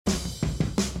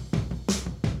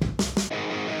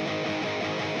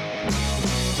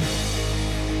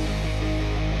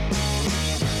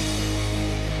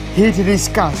here to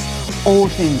discuss all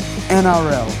things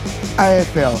NRL,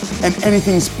 AFL and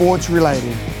anything sports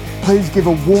related. Please give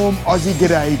a warm Aussie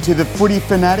g'day to the footy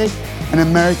fanatic and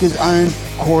America's own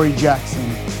Corey Jackson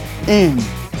in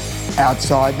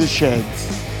Outside the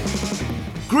Sheds.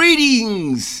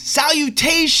 Greetings,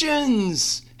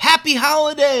 salutations, happy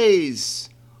holidays,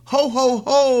 ho ho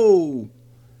ho,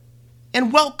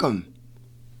 and welcome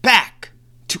back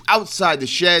to Outside the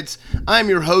Sheds. I'm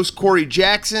your host, Corey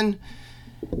Jackson,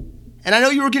 and I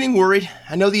know you were getting worried.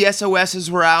 I know the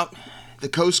SOSs were out, the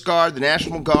Coast Guard, the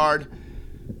National Guard.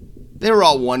 They were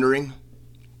all wondering.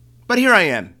 But here I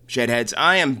am, Shedheads.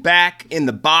 I am back in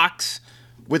the box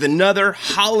with another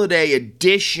holiday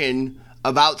edition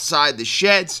of Outside the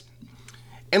Sheds.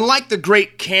 And like the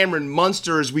great Cameron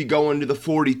Munster as we go into the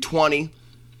 40-20,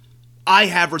 I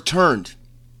have returned.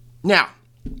 Now,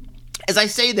 as I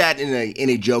say that in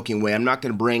a joking way, I'm not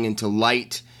going to bring into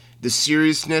light the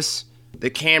seriousness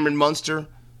that Cameron Munster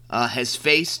has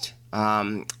faced.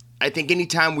 I think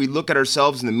anytime we look at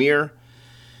ourselves in the mirror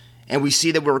and we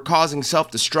see that we're causing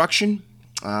self-destruction,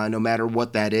 no matter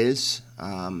what that is,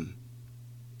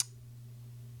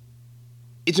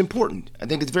 it's important. I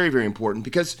think it's very, very important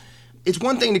because it's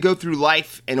one thing to go through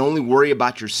life and only worry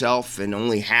about yourself and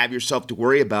only have yourself to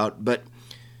worry about, but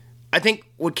I think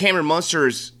what Cameron Munster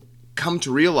has come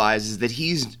to realize is that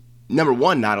he's, number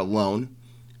one, not alone.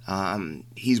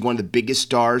 He's one of the biggest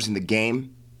stars in the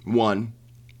game, one.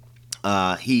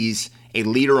 He's a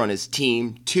leader on his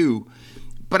team, two.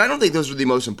 But I don't think those are the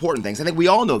most important things. I think we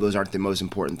all know those aren't the most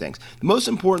important things. The most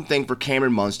important thing for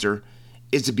Cameron Munster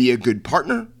is to be a good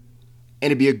partner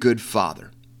and to be a good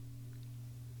father.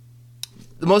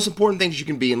 The most important things you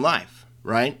can be in life,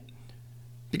 right?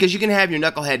 Because you can have your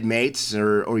knucklehead mates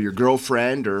or your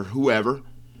girlfriend or whoever.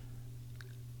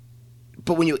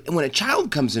 But when a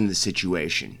child comes into the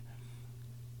situation,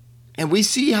 and we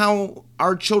see how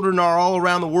our children are all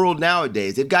around the world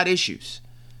nowadays, they've got issues.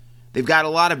 They've got a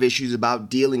lot of issues about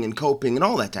dealing and coping and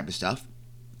all that type of stuff.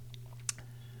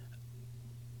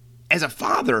 As a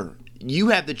father, you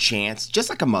have the chance, just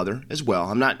like a mother as well.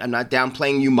 I'm not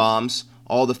downplaying you moms,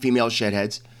 all the female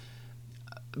shedheads.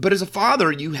 But as a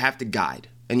father, you have to guide.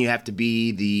 And you have to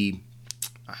be the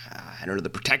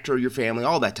protector of your family,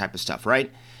 all that type of stuff,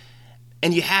 right?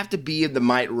 And you have to be in the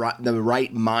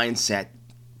right mindset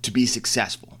to be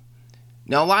successful.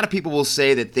 Now, a lot of people will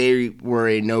say that they were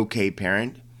an okay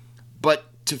parent, but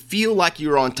to feel like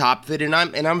you're on top of it, and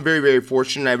I'm very, very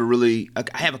fortunate.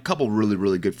 I have a couple really,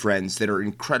 really good friends that are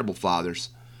incredible fathers,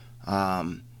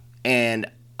 and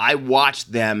I watch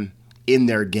them in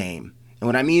their game. And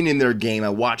what I mean in their game, I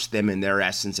watch them in their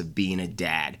essence of being a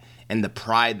dad and the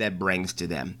pride that brings to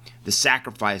them, the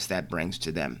sacrifice that brings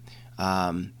to them.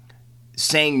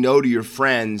 Saying no to your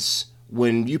friends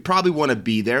when you probably want to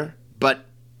be there, but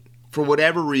for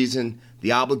whatever reason,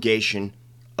 the obligation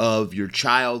of your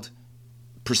child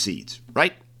proceeds,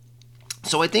 right?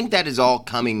 So I think that is all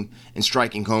coming and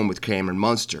striking home with Cameron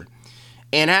Munster.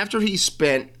 And after he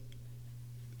spent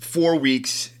 4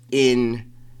 weeks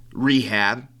in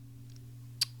rehab,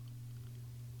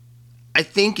 I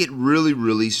think it really,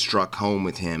 really struck home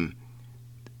with him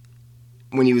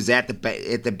when he was at the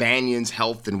Banyans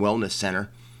Health and Wellness Center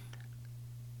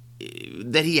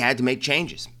that he had to make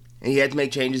changes. And he had to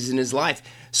make changes in his life.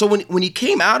 So when he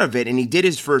came out of it and he did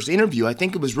his first interview, I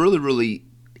think it was really, really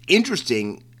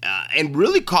interesting and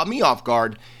really caught me off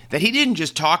guard that he didn't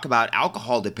just talk about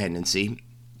alcohol dependency.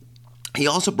 He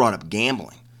also brought up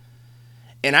gambling.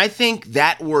 And I think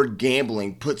that word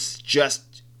gambling puts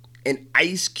just an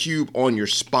ice cube on your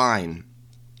spine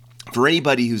for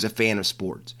anybody who's a fan of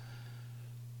sports.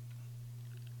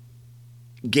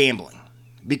 Gambling,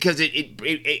 because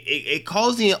it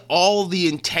calls all the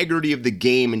integrity of the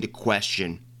game into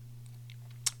question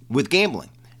with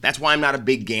gambling. That's why I'm not a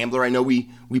big gambler. I know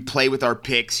we play with our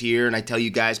picks here, and I tell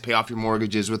you guys pay off your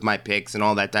mortgages with my picks and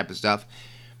all that type of stuff.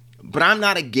 But I'm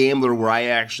not a gambler where I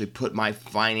actually put my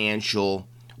financial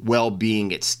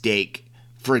well-being at stake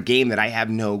for a game that I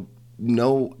have no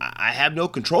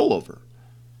control over.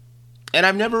 And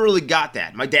I've never really got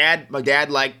that. My dad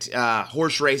liked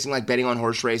horse racing, like betting on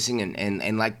horse racing,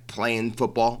 and like playing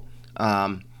football,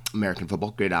 American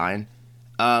football, gridiron.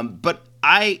 But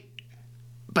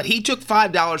he took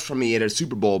 $5 from me at a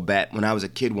Super Bowl bet when I was a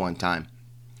kid one time,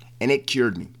 and it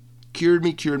cured me,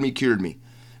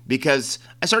 because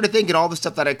I started thinking all the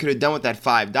stuff that I could have done with that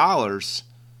 $5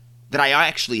 that I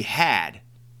actually had,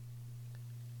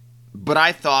 but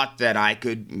I thought that I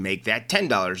could make that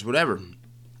 $10, whatever.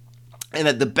 And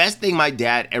that the best thing my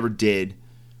dad ever did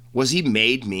was he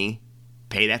made me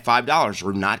pay that $5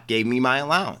 or not gave me my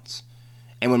allowance.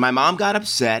 And when my mom got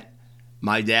upset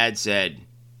My dad said,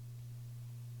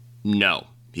 no,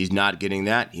 he's not getting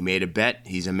that. He made a bet.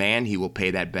 He's a man. He will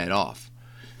pay that bet off.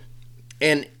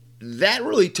 And that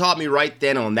really taught me right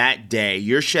then on that day.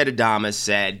 Yershad Adamas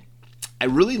said, I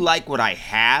really like what I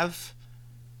have,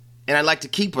 and I'd like to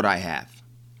keep what I have.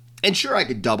 And sure, I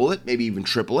could double it, maybe even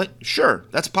triple it. Sure,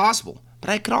 that's possible.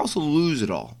 But I could also lose it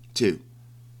all, too.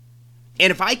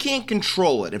 And if I can't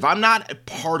control it, if I'm not a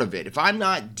part of it, if I'm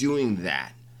not doing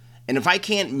that, and if I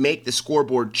can't make the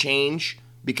scoreboard change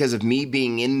because of me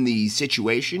being in the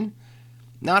situation,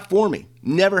 not for me.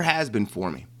 Never has been for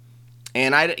me.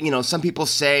 And some people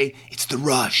say it's the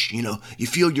rush, you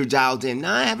feel you're dialed in. No,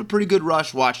 I have a pretty good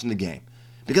rush watching the game.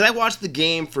 Because I watch the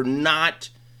game for not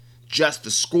just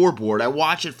the scoreboard. I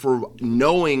watch it for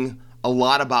knowing a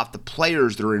lot about the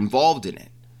players that are involved in it.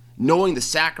 Knowing the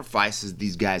sacrifices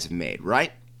these guys have made,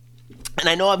 right? And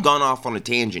I know I've gone off on a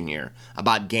tangent here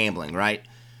about gambling, right?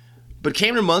 But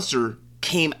Cameron Munster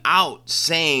came out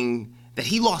saying that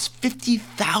he lost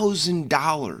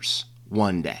 $50,000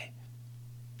 one day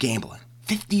gambling.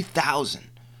 $50,000.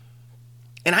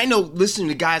 And I know listening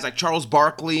to guys like Charles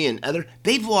Barkley and other,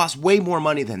 they've lost way more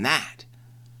money than that.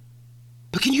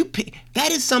 But can you pay?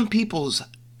 That is some people's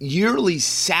yearly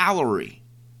salary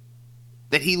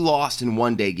that he lost in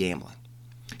one day gambling.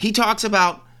 He talks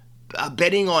about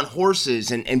betting on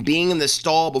horses and being in the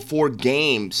stall before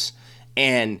games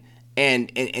and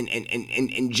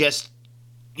just,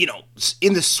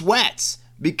 in the sweats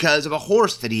because of a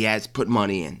horse that he has put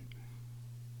money in.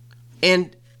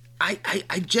 And I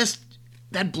just,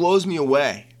 that blows me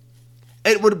away.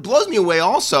 And what blows me away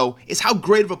also is how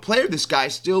great of a player this guy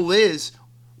still is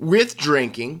with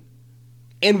drinking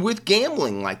and with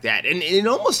gambling like that. And it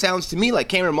almost sounds to me like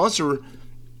Cameron Munster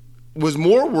was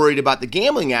more worried about the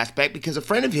gambling aspect because a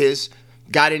friend of his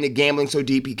got into gambling so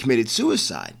deep he committed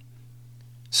suicide.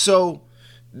 So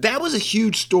that was a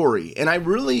huge story. And I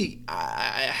really,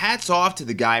 hats off to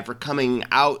the guy for coming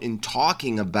out and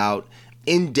talking about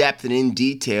in depth and in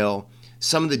detail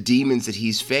some of the demons that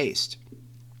he's faced.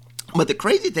 But the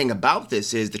crazy thing about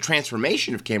this is the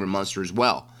transformation of Cameron Munster as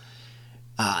well.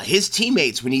 His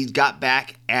teammates, when he got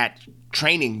back at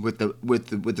training with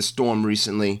the Storm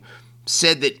recently,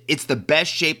 said that it's the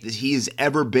best shape that he has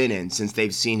ever been in since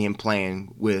they've seen him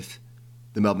playing with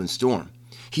the Melbourne Storm.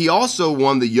 He also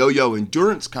won the yo-yo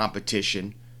endurance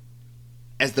competition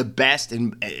as the best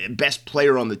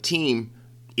player on the team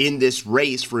in this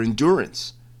race for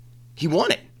endurance. He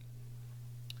won it.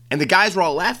 And the guys were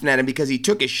all laughing at him because he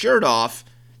took his shirt off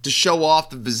to show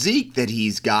off the physique that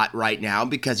he's got right now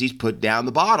because he's put down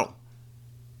the bottle.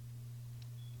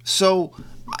 So,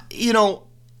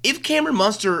 if Cameron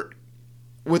Munster,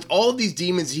 with all of these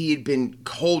demons he had been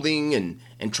holding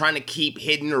and trying to keep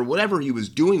hidden or whatever he was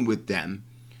doing with them,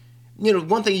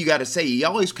 one thing you got to say, he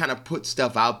always kind of put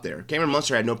stuff out there. Cameron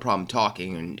Munster had no problem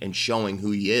talking and showing who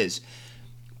he is.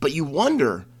 But you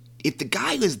wonder if the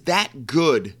guy was that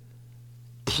good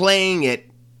playing at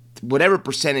whatever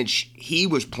percentage he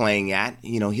was playing at,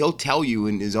 he'll tell you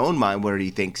in his own mind where he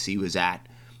thinks he was at.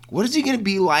 What is he going to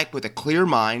be like with a clear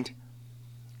mind,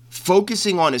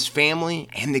 focusing on his family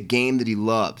and the game that he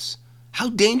loves? How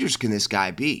dangerous can this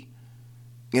guy be?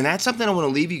 And that's something I want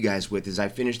to leave you guys with as I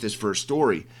finish this first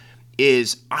story,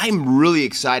 is I'm really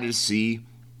excited to see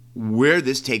where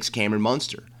this takes Cameron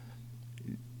Munster.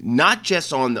 Not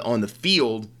just on the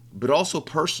field, but also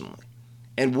personally.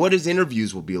 And what his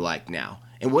interviews will be like now.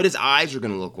 And what his eyes are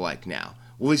going to look like now.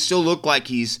 Will he still look like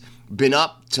he's been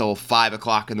up till 5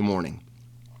 o'clock in the morning?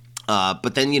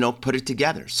 But then, put it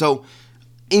together. So,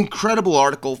 incredible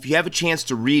article. If you have a chance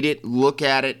to read it, look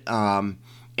at it.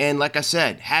 And like I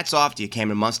said, hats off to you,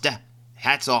 Cameron Munster.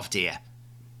 Hats off to you.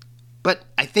 But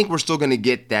I think we're still going to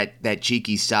get that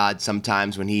cheeky sod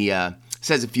sometimes when he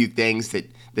says a few things that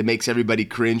makes everybody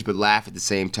cringe but laugh at the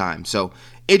same time. So,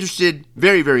 interested,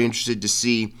 very, very interested to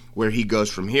see where he goes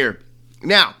from here.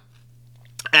 Now,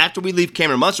 after we leave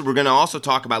Cameron Munster, we're going to also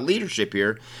talk about leadership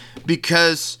here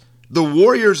because the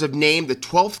Warriors have named the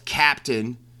 12th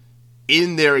captain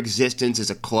in their existence as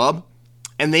a club,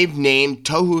 and they've named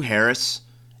Tohu Harris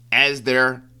as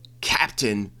their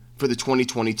captain for the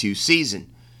 2022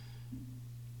 season.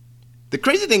 The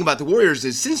crazy thing about the Warriors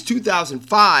is since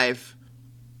 2005,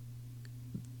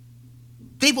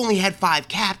 they've only had 5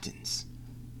 captains.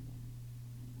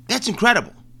 That's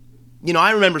incredible.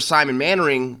 I remember Simon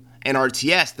Mannering and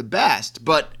RTS the best,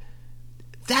 but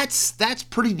that's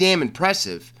pretty damn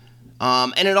impressive.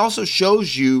 And it also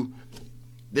shows you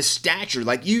the stature.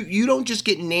 Like, you don't just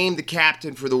get named the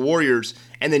captain for the Warriors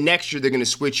and the next year they're going to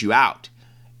switch you out.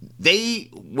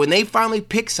 When they finally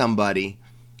pick somebody,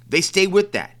 they stay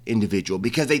with that individual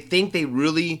because they think they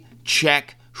really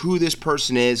check who this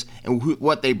person is and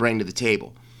what they bring to the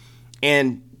table.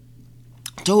 And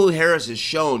Tohu Harris has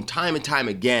shown time and time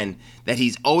again that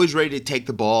he's always ready to take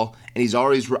the ball, and he's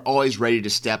always ready to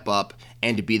step up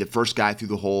and to be the first guy through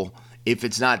the hole. If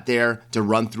it's not there, to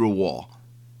run through a wall.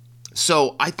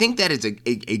 So I think that is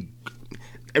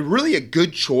a really a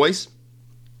good choice.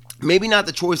 Maybe not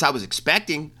the choice I was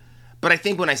expecting, but I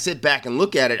think when I sit back and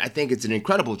look at it, I think it's an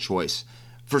incredible choice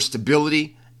for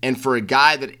stability and for a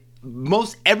guy that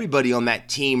most everybody on that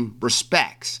team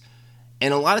respects.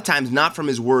 And a lot of times not from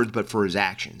his words, but for his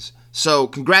actions. So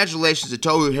congratulations to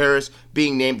Tohu Harris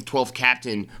being named the 12th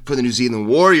captain for the New Zealand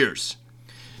Warriors.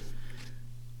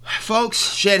 Folks,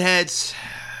 Shedheads,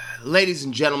 ladies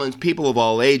and gentlemen, people of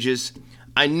all ages,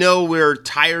 I know we're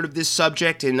tired of this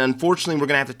subject, and unfortunately we're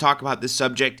going to have to talk about this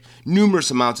subject numerous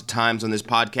amounts of times on this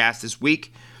podcast this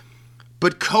week.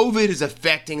 But COVID is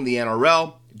affecting the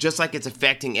NRL, just like it's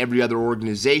affecting every other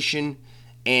organization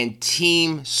and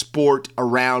team sport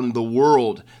around the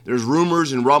world. There's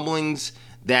rumors and rumblings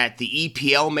that the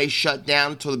EPL may shut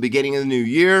down until the beginning of the new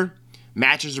year.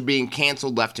 Matches are being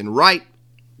canceled left and right.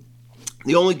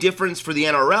 The only difference for the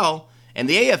NRL and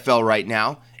the AFL right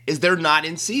now is they're not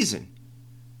in season.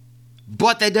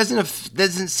 But that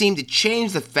doesn't seem to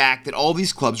change the fact that all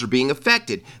these clubs are being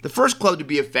affected. The first club to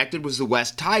be affected was the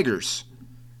West Tigers.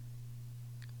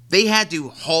 They had to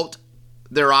halt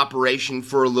their operation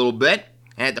for a little bit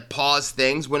and had to pause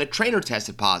things when a trainer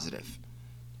tested positive.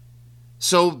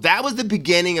 So that was the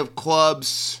beginning of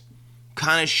clubs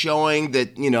kind of showing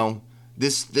that,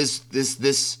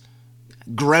 this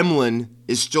gremlin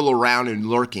is still around and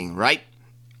lurking, right?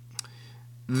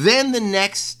 Then the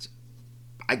next,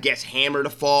 hammer to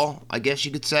fall,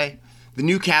 you could say, the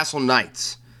Newcastle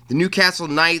Knights. The Newcastle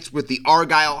Knights with the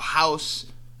Argyle House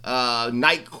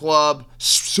nightclub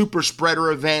super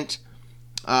spreader event,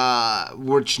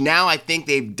 which now I think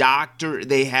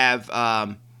they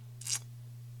have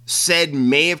said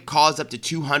may have caused up to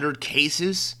 200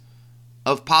 cases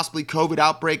of possibly COVID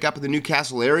outbreak up in the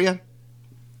Newcastle area.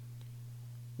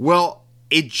 Well,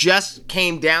 it just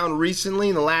came down recently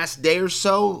in the last day or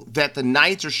so that the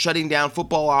Knights are shutting down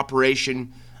football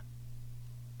operation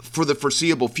for the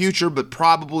foreseeable future, but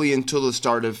probably until the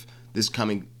start of this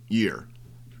coming year,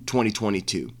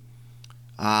 2022.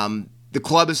 The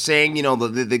club is saying,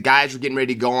 the guys are getting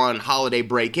ready to go on holiday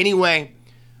break anyway,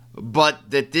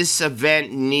 but that this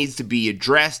event needs to be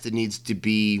addressed, it needs to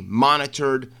be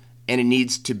monitored, and it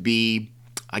needs to be,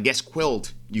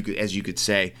 quelled, as you could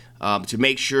say, to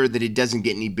make sure that it doesn't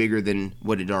get any bigger than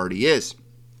what it already is.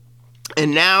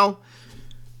 And now,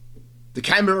 the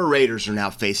Canberra Raiders are now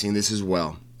facing this as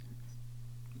well.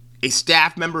 A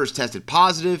staff member has tested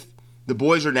positive. The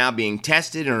boys are now being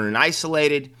tested and are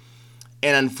isolated.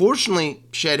 And unfortunately,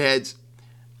 Shedheads,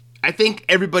 I think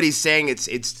everybody's saying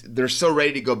they're so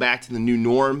ready to go back to the new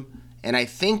norm. And I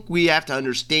think we have to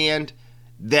understand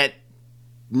that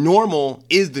normal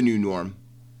is the new norm.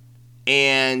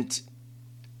 And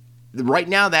right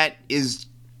now that is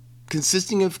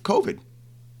consisting of COVID.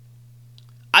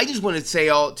 I just want to say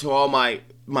to all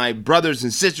my brothers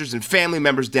and sisters and family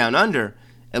members down under,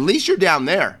 at least you're down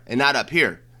there and not up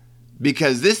here.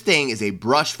 Because this thing is a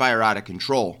brush fire out of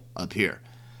control up here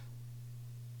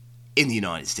in the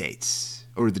United States,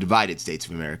 or the divided states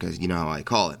of America, you know how I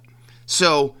call it.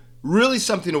 So really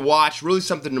something to watch, really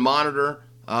something to monitor.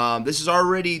 This is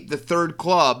already the third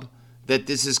club that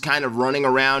this is kind of running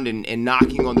around and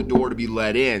knocking on the door to be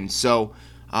let in. So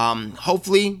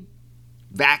hopefully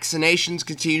vaccinations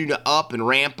continue to up and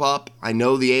ramp up. I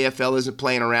know the AFL isn't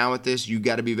playing around with this. You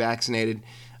got to be vaccinated.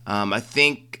 I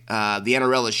think the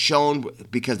NRL has shown,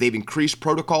 because they've increased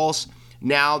protocols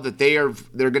now, that they're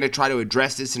going to try to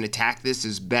address this and attack this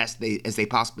as best as they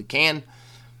possibly can.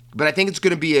 But I think it's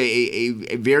going to be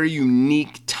a very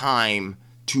unique time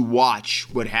to watch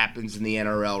what happens in the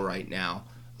NRL right now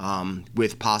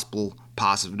with possible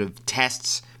positive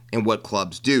tests and what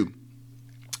clubs do.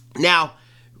 Now,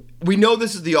 we know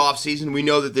this is the offseason. We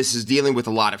know that this is dealing with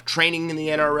a lot of training in the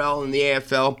NRL and the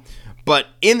AFL. But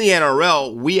in the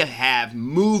NRL, we have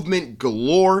movement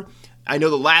galore. I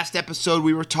know the last episode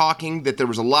we were talking that there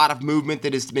was a lot of movement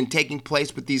that has been taking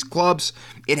place with these clubs.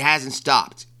 It hasn't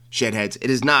stopped, Shedheads. It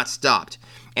has not stopped.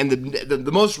 And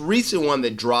the most recent one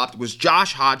that dropped was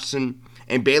Josh Hodgson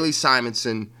and Bailey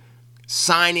Simonson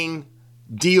signing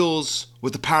deals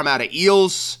with the Parramatta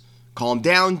Eels. Calm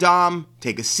down, Dom.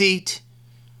 Take a seat.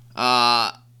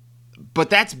 But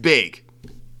that's big.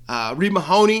 Reed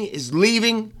Mahoney is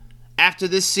leaving after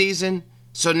this season,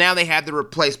 so now they have the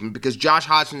replacement because Josh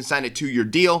Hodgson signed a 2-year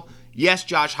deal. Yes,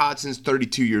 Josh Hodgson's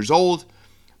 32 years old,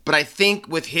 But I think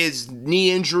with his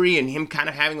knee injury and him kind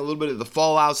of having a little bit of the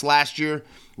fallouts last year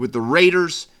with the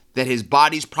Raiders, that his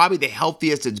body's probably the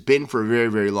healthiest it's been for a very,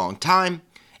 very long time.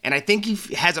 And I think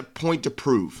he has a point to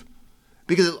prove.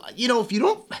 Because, if you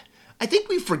don't, I think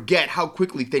we forget how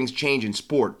quickly things change in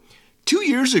sport. 2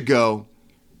 years ago,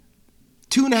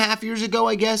 2.5 years ago,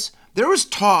 I guess, there was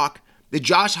talk that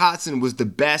Josh Hodgson was the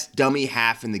best dummy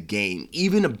half in the game,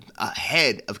 even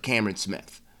ahead of Cameron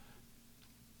Smith.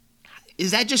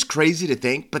 Is that just crazy to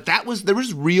think? But there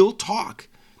was real talk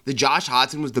that Josh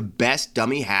Hodgson was the best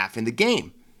dummy half in the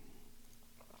game.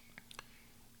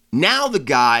 Now the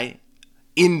guy,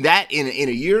 in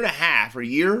a year and a half or a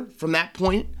year from that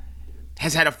point,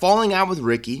 has had a falling out with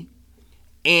Ricky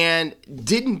and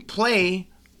didn't play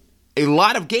a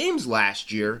lot of games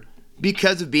last year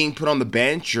because of being put on the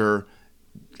bench or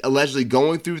allegedly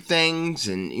going through things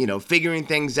and, figuring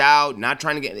things out, not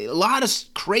trying to get a lot of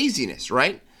craziness,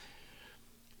 right?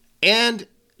 And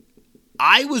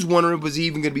I was wondering, was he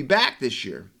even going to be back this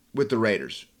year with the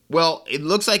Raiders? Well, it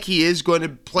looks like he is going to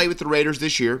play with the Raiders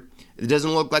this year. It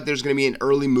doesn't look like there's going to be an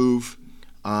early move,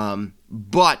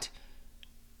 but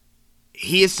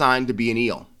he is signed to be an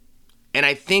Eel. And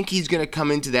I think he's going to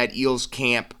come into that Eels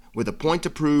camp with a point to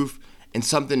prove and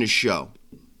something to show.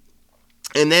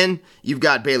 And then you've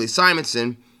got Bailey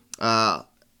Simonson,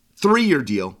 3-year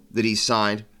deal that he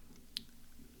signed.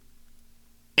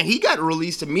 And he got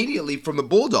released immediately from the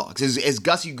Bulldogs as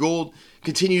Gussie Gould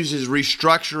continues his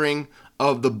restructuring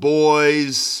of the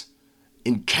boys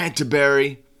in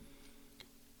Canterbury.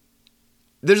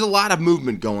 There's a lot of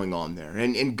movement going on there,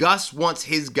 and Gus wants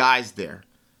his guys there.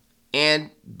 And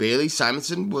Bailey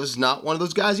Simonson was not one of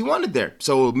those guys he wanted there.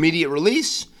 So immediate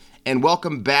release and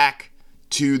welcome back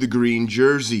to the green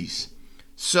jerseys.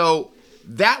 So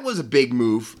that was a big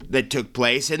move that took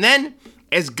place. And then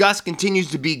as Gus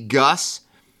continues to be Gus,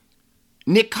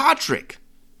 Nick Kotrick,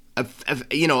 a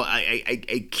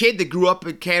kid that grew up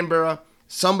in Canberra,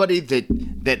 somebody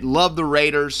that loved the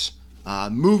Raiders,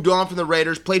 moved on from the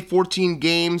Raiders, played 14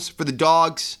 games for the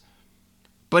Dogs,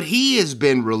 but he has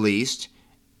been released,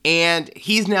 and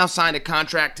he's now signed a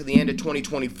contract to the end of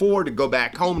 2024 to go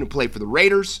back home and play for the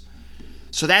Raiders.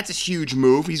 So that's a huge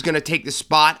move. He's going to take the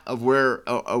spot of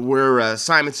where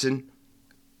Simonson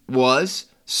was.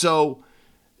 So,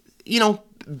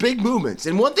 big movements.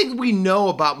 And one thing we know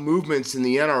about movements in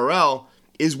the NRL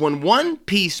is when one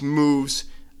piece moves,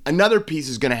 another piece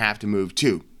is going to have to move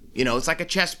too. It's like a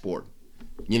chessboard.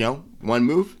 One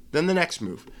move, then the next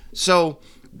move. So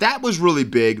that was really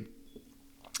big.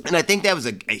 And I think that was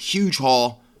a huge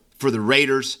haul for the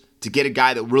Raiders to get a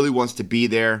guy that really wants to be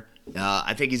there.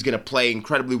 I think he's going to play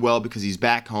incredibly well because he's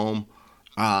back home.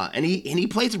 And he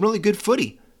played some really good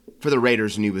footy for the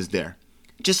Raiders when he was there.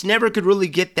 Just never could really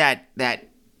get that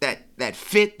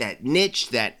fit, that niche,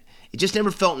 that it just never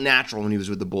felt natural when he was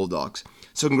with the Bulldogs.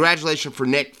 So congratulations for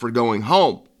Nick for going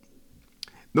home.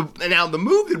 Now, the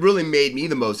move that really made me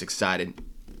the most excited,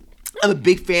 I'm a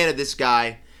big fan of this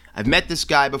guy. I've met this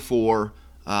guy before.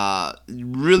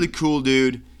 Really cool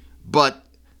dude. But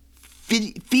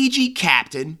Fiji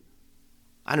captain,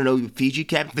 I don't know, Fiji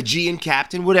captain, Fijian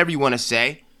captain, whatever you want to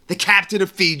say, the captain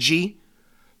of Fiji,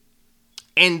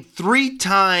 and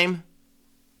 3-time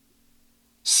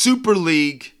Super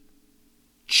League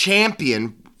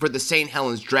champion for the St.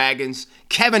 Helens Dragons,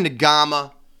 Kevin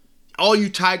Nagama. All you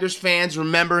Tigers fans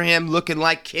remember him looking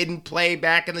like Kid and Play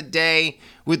back in the day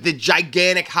with the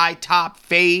gigantic high top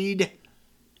fade.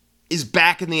 Is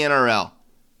back in the NRL.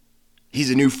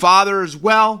 He's a new father as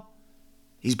well.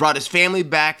 He's brought his family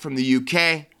back from the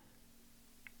UK.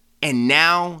 And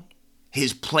now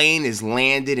his plane has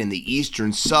landed in the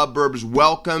eastern suburbs.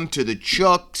 Welcome to the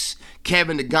Chooks.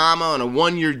 Kevin Nagama on a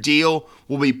 1-year deal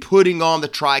will be putting on the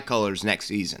tricolors next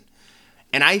season.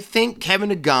 And I think Kevin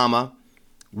Nagama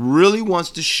really wants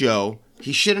to show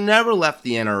he should have never left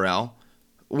the NRL.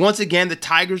 Once again, the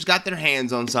Tigers got their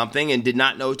hands on something and did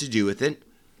not know what to do with it.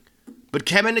 But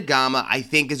Kevin Nagama, I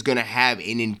think, is going to have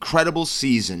an incredible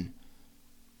season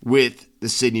with the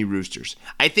Sydney Roosters.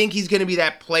 I think he's going to be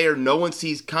that player no one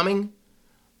sees coming,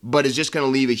 but is just going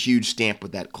to leave a huge stamp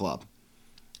with that club.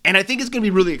 And I think it's going to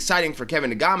be really exciting for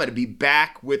Kevin Nagama to be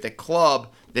back with a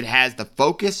club that has the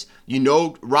focus.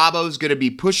 Robbo's going to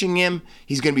be pushing him.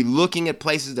 He's going to be looking at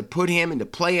places to put him and to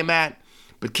play him at.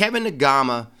 But Kevin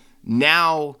Nagama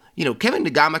now, Kevin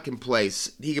Nagama can play.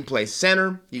 He can play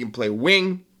center. He can play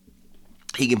wing.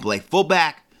 He can play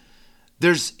fullback.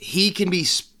 He can be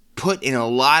put in a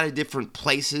lot of different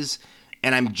places,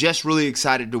 and I'm just really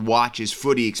excited to watch his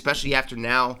footy, especially after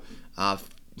now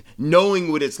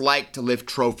knowing what it's like to lift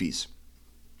trophies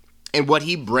and what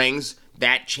he brings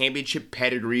that championship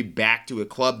pedigree back to a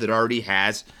club that already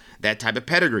has that type of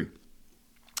pedigree.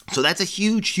 So that's a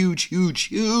huge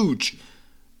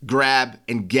grab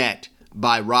and get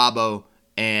by Robbo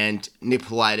and Nick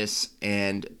Politis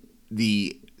and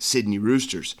the Sydney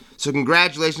Roosters. So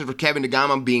congratulations for Kevin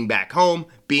Nagama being back home,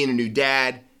 being a new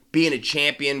dad, being a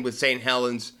champion with St.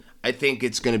 Helens. I think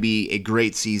it's going to be a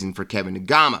great season for Kevin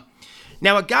Nagama.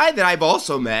 Now, a guy that I've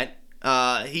also met,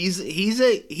 he's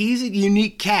a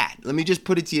unique cat. Let me just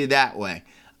put it to you that way.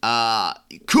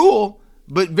 Cool,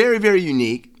 but very, very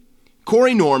unique.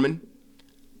 Corey Norman,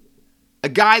 a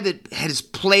guy that has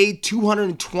played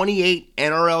 228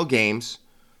 NRL games,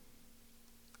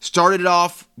 started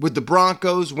off with the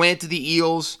Broncos, went to the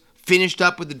Eels, finished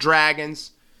up with the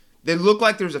Dragons. They look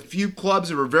like there's a few clubs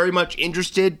that were very much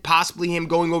interested, possibly him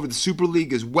going over the Super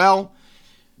League as well.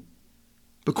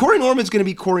 But Corey Norman's going to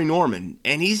be Corey Norman.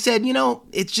 And he said,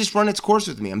 it's just run its course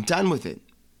with me. I'm done with it.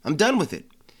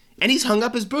 And he's hung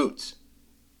up his boots.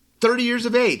 30 years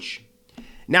of age.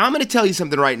 Now, I'm going to tell you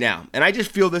something right now. And I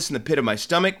just feel this in the pit of my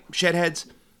stomach, Shedheads.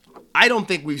 I don't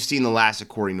think we've seen the last of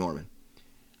Corey Norman.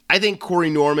 I think Corey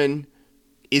Norman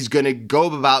is going to go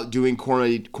about doing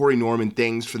Corey Norman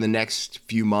things for the next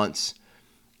few months.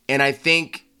 And I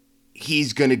think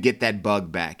he's going to get that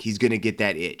bug back. He's going to get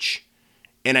that itch.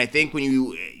 And I think when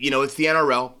it's the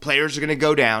NRL, players are going to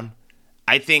go down.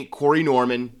 I think Corey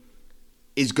Norman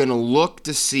is going to look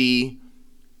to see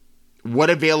what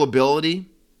availability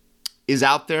is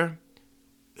out there,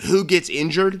 who gets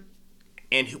injured,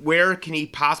 and where can he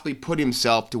possibly put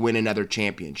himself to win another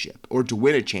championship or to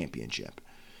win a championship.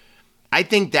 I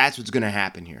think that's what's going to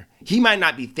happen here. He might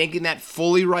not be thinking that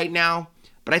fully right now,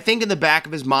 but I think in the back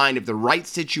of his mind, if the right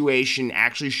situation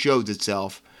actually shows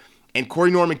itself and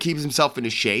Corey Norman keeps himself into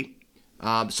shape,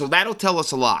 so that'll tell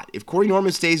us a lot. If Corey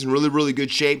Norman stays in really, really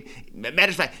good shape, matter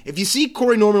of fact, if you see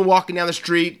Corey Norman walking down the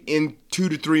street in 2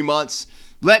 to 3 months,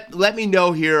 let me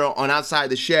know here on Outside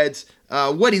the Sheds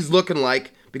what he's looking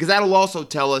like, because that'll also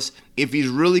tell us if he's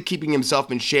really keeping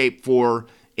himself in shape for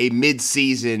a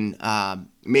mid-season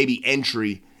maybe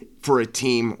entry for a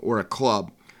team or a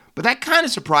club. But that kind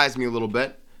of surprised me a little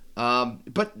bit.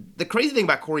 But the crazy thing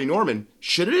about Corey Norman,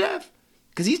 should it have?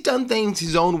 Because he's done things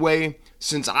his own way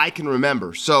since I can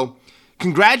remember. So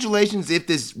congratulations if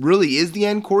this really is the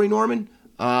end, Corey Norman.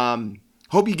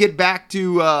 Hope you get back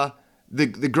to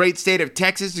the great state of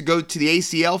Texas to go to the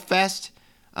ACL Fest,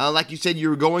 like you said you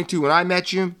were going to when I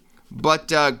met you.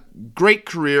 But great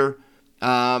career.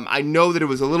 I know that it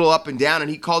was a little up and down,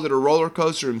 and he called it a roller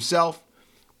coaster himself.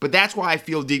 But that's why I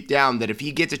feel deep down that if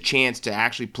he gets a chance to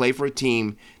actually play for a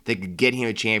team that could get him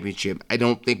a championship, I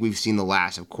don't think we've seen the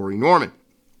last of Corey Norman.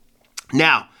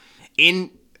 Now, in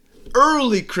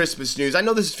early Christmas news, I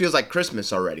know this feels like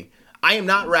Christmas already. I am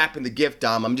not wrapping the gift,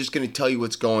 Dom. I'm just going to tell you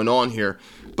what's going on here.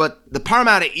 But the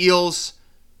Parramatta Eels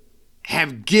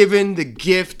have given the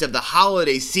gift of the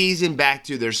holiday season back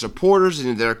to their supporters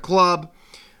and their club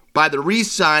by the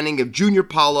re-signing of Junior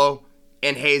Paulo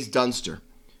and Hayes Dunster.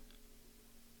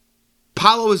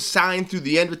 Paulo is signed through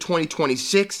the end of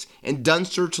 2026 and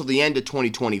Dunster till the end of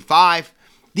 2025.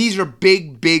 These are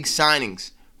big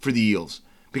signings for the Eels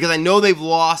because I know they've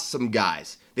lost some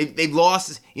guys. They've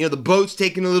lost, the boat's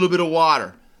taking a little bit of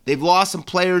water. They've lost some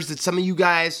players that some of you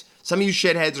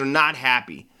Shedheads are not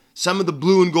happy. Some of the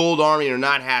blue and gold army are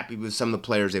not happy with some of the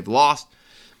players they've lost.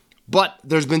 But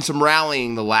there's been some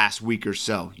rallying the last week or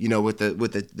so, with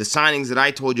the signings that I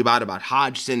told you about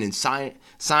Hodgson and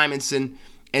Simonson,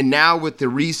 and now with the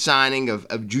re-signing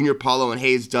of Junior Paulo and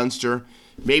Hayes Dunster.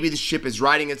 Maybe the ship is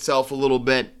righting itself a little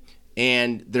bit,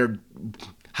 and they're,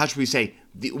 how should we say,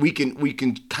 we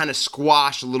can kind of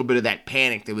squash a little bit of that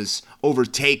panic that was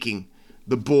overtaking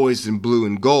the boys in blue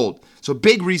and gold. So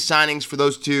big re-signings for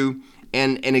those two,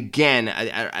 and again,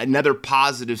 another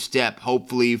positive step,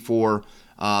 hopefully, for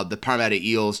the Parramatta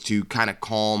Eels to kind of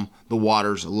calm the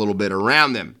waters a little bit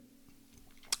around them.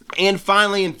 And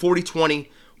finally, in 40-20,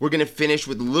 we're going to finish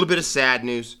with a little bit of sad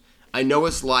news. I know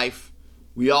it's life.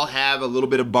 We all have a little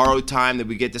bit of borrowed time that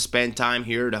we get to spend time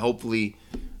here to hopefully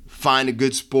find a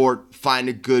good sport, find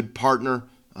a good partner,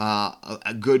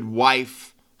 a good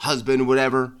wife, husband,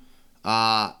 whatever.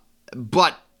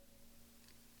 But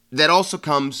that also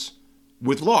comes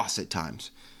with loss at times.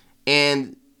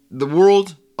 And the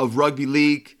world of rugby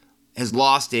league has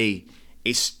lost a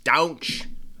staunch,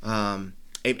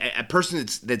 a person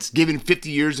that's given 50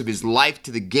 years of his life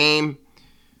to the game.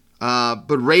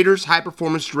 But Raiders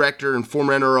high-performance director and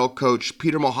former NRL coach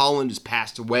Peter Mulholland has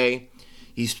passed away.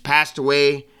 He's passed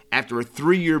away after a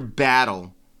 3-year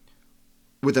battle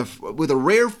with a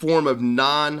rare form of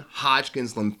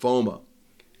non-Hodgkin's lymphoma.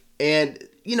 And,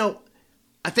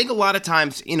 I think a lot of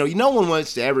times, no one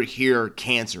wants to ever hear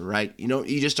cancer, right?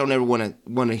 You just don't ever want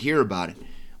to hear about it,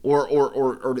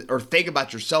 or think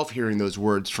about yourself hearing those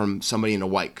words from somebody in a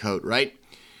white coat, right?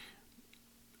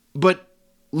 But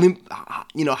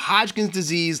Hodgkin's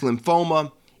disease,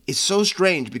 lymphoma, is so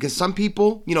strange because some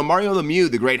people, Mario Lemieux,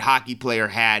 the great hockey player,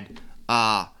 had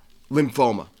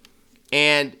lymphoma,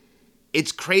 and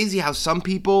it's crazy how some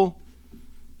people,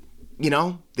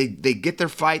 they get their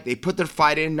fight, they put their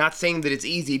fight in. Not saying that it's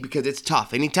easy, because it's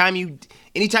tough. Anytime you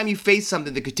face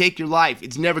something that could take your life,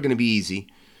 it's never going to be easy.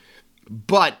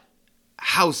 But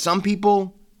how some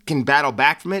people can battle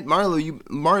back from it. Mario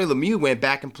Lemieux went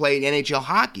back and played NHL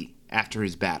hockey after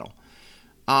his battle,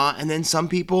 and then some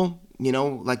people,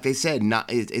 like they said,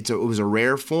 it was a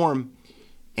rare form,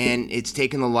 and it's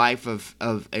taken the life of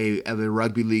a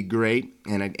rugby league great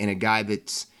and a guy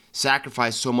that's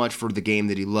sacrificed so much for the game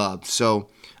that he loved. So,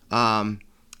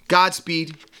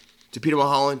 Godspeed to Peter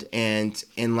Mulholland, and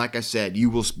like I said, you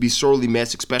will be sorely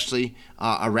missed, especially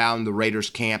around the Raiders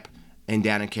camp and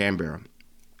down in Canberra.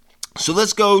 So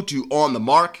let's go to On the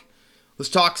Mark. Let's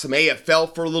talk some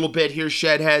AFL for a little bit here,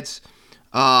 Shedheads.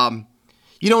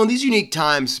 In these unique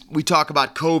times, we talk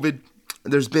about COVID.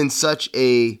 There's been such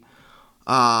a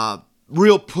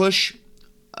real push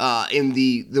in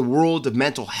the world of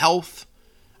mental health.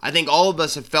 I think all of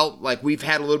us have felt like we've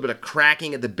had a little bit of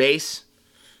cracking at the base,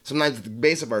 sometimes at the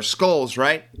base of our skulls,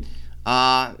 right?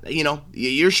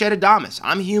 You're Shedadamas.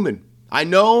 I'm human. I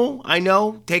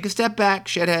know. Take a step back,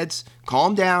 Shedheads.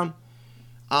 Calm down.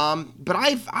 But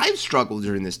I've struggled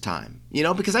during this time,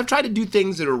 because I've tried to do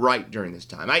things that are right during this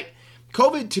time.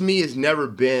 COVID to me has never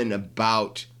been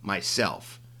about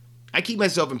myself. I keep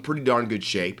myself in pretty darn good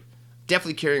shape.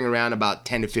 Definitely carrying around about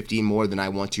 10 to 15 more than I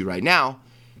want to right now.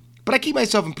 But I keep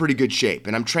myself in pretty good shape,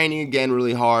 and I'm training again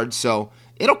really hard, so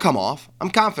it'll come off. I'm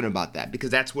confident about that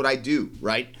because that's what I do,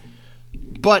 right?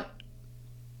 But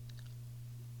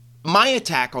my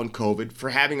attack on COVID for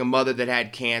having a mother that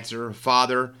had cancer, a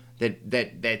father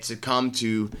that succumbed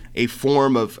to a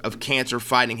form of cancer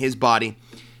fighting his body,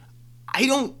 I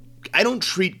don't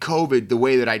treat COVID the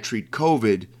way that I treat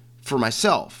COVID for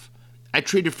myself. I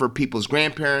treat it for people's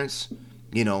grandparents,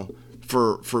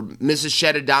 for Mrs.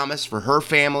 Shedadamas, for her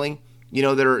family,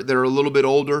 that are a little bit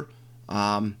older,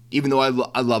 even though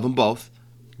I love them both.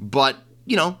 But,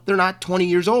 they're not 20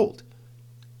 years old.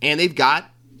 And they've got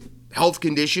health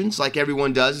conditions like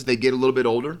everyone does as they get a little bit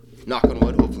older. Knock on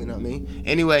wood, hopefully not me.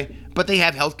 Anyway, but they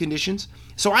have health conditions.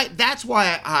 So that's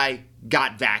why I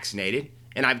got vaccinated.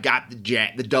 And I've got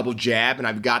the double jab, and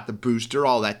I've got the booster,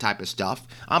 all that type of stuff.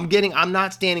 I'm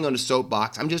not standing on a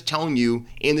soapbox. I'm just telling you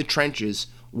in the trenches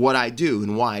what I do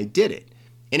and why I did it.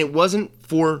 And it wasn't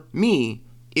for me,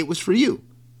 it was for you.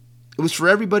 It was for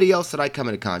everybody else that I come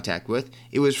into contact with.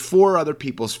 It was for other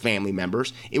people's family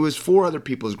members. It was for other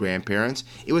people's grandparents.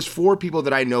 It was for people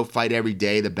that I know fight every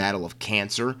day the battle of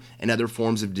cancer and other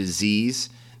forms of disease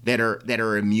that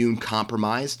are immune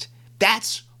compromised.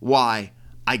 That's why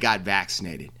I got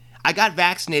vaccinated. I got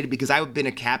vaccinated because I've been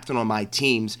a captain on my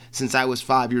teams since I was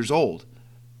 5 years old.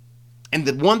 And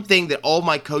the one thing that all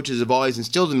my coaches have always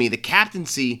instilled in me, the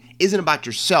captaincy isn't about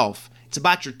yourself, it's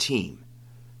about your team.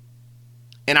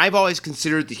 And I've always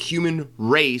considered the human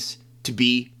race to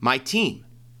be my team.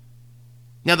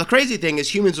 Now, the crazy thing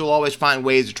is humans will always find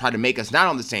ways to try to make us not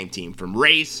on the same team, from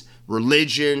race,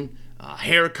 religion,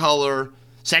 hair color,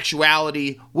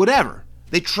 sexuality, whatever.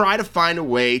 They try to find a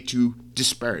way to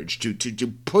disparage, to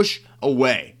push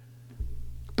away.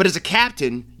 But as a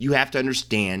captain, you have to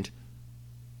understand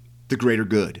the greater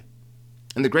good.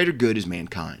 And the greater good is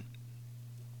mankind.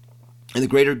 And the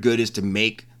greater good is to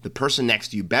make the person next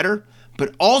to you better,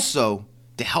 but also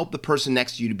to help the person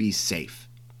next to you to be safe.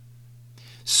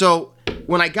 So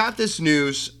when I got this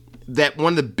news that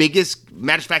one of the biggest,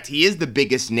 matter of fact, he is the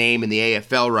biggest name in the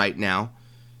AFL right now,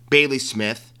 Bailey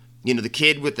Smith, the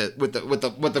kid with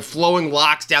the flowing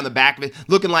locks down the back of it,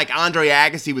 looking like Andre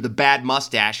Agassi with a bad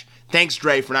mustache. Thanks,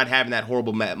 Dre, for not having that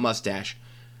horrible mustache.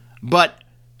 But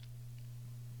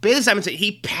Bailey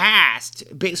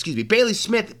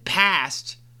Smith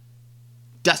passed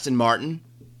Dustin Martin,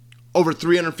 over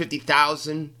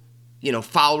 350,000,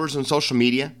 followers on social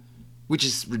media, which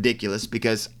is ridiculous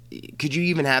because could you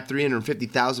even have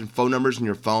 350,000 phone numbers in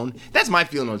your phone? That's my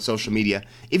feeling on social media.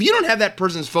 If you don't have that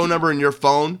person's phone number in your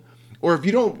phone, or if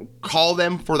you don't call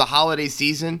them for the holiday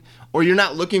season, or you're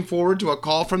not looking forward to a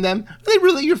call from them, are they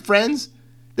really your friends?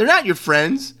 They're not your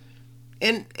friends.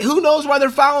 And who knows why they're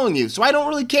following you? So I don't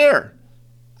really care.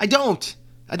 I don't.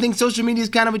 I think social media is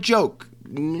kind of a joke.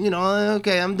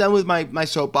 Okay, I'm done with my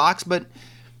soapbox, but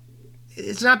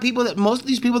it's not people that, most of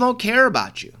these people don't care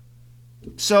about you.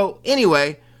 So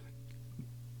anyway,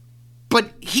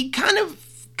 but he kind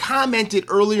of commented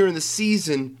earlier in the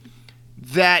season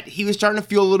that he was starting to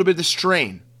feel a little bit of the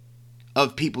strain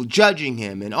of people judging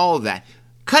him and all of that.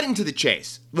 Cutting to the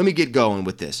chase, let me get going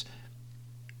with this.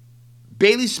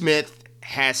 Bailey Smith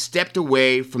has stepped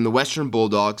away from the Western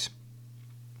Bulldogs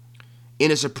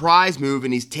in a surprise move,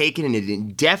 and he's taken an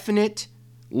indefinite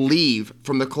leave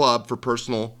from the club for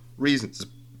personal reasons.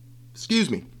 Excuse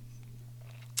me.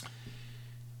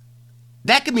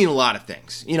 That could mean a lot of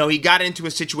things. You know, he got into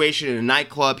a situation in a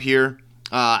nightclub here,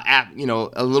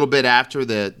 a little bit after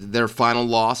their final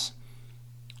loss.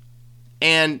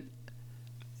 And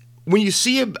when you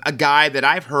see a guy that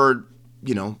I've heard,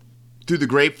 through the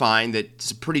grapevine,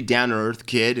 that's a pretty down-to-earth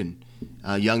kid and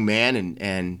a young man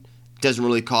and doesn't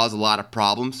really cause a lot of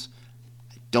problems.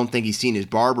 I don't think he's seen his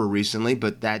barber recently,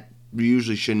 but that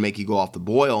usually shouldn't make you go off the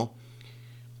boil.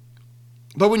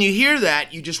 But when you hear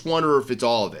that, you just wonder if it's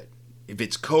all of it. If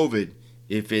it's COVID,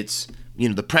 if it's,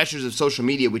 the pressures of social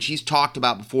media, which he's talked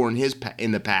about before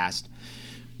in the past.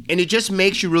 And it just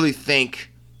makes you really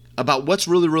think about what's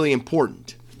really, really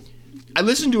important. I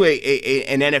listened to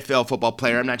an NFL football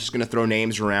player. I'm not just going to throw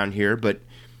names around here, but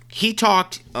he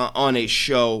talked on a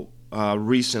show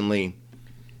recently.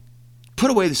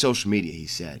 Put away the social media, he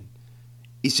said.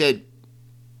 He said,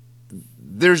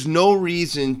 there's no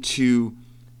reason to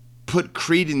put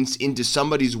credence into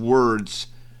somebody's words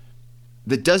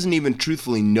that doesn't even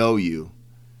truthfully know you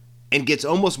and gets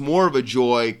almost more of a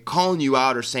joy calling you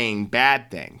out or saying bad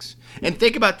things. And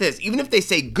think about this. Even if they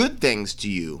say good things to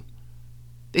you,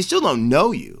 they still don't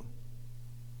know you.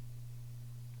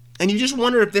 And you just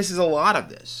wonder if this is a lot of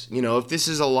this. If this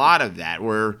is a lot of that,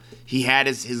 where he had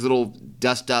his little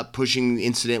dust-up pushing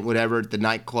incident, whatever, at the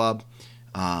nightclub.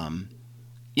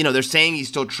 They're saying he's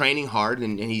still training hard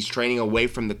and he's training away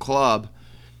from the club.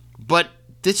 But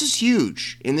this is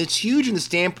huge. And it's huge in the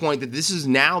standpoint that this is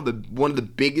now one of the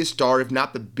biggest star, if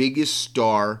not the biggest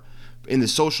star in the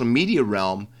social media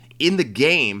realm, in the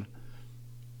game,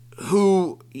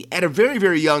 who at a very,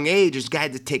 very young age has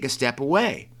had to take a step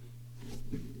away.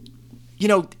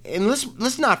 And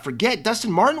let's not forget,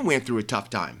 Dustin Martin went through a tough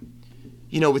time,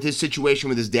 with his situation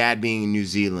with his dad being in New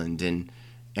Zealand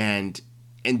and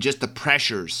just the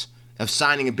pressures of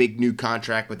signing a big new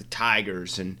contract with the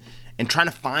Tigers and trying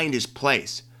to find his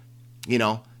place,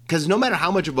 because no matter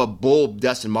how much of a bull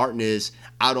Dustin Martin is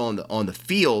out on the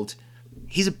field,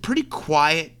 he's a pretty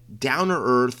quiet,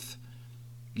 down-to-earth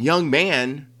young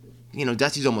man.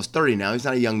 Dusty's almost 30 now. He's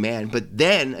not a young man, but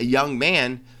then a young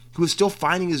man who is still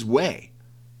finding his way.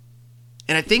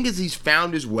 And I think as he's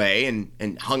found his way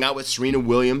and hung out with Serena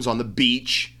Williams on the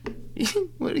beach,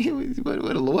 what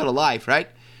a life, right?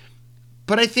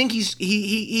 But I think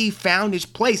he found his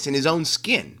place in his own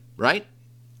skin, right?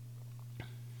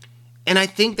 And I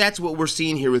think that's what we're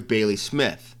seeing here with Bailey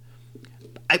Smith.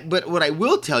 But what I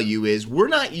will tell you is we're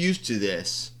not used to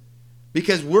this,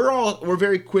 because we're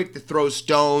very quick to throw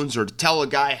stones or to tell a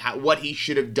guy what he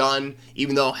should have done,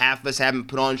 even though half of us haven't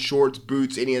put on shorts,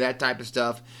 boots, any of that type of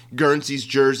stuff, Guernseys,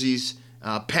 jerseys,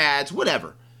 pads,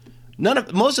 whatever.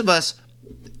 Most of us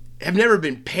have never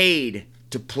been paid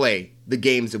to play the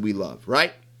games that we love,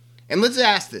 right? And let's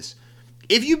ask this.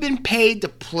 If you've been paid to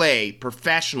play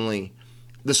professionally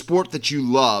the sport that you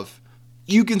love,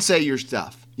 you can say your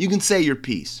stuff. You can say your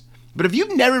piece. But if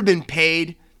you've never been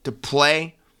paid to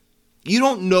play, you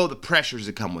don't know the pressures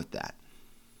that come with that.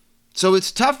 So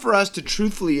it's tough for us to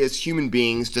truthfully, as human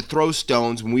beings, to throw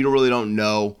stones when we really don't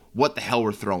know what the hell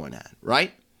we're throwing at,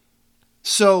 right?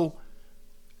 So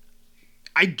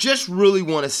I just really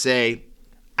want to say,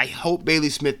 I hope Bailey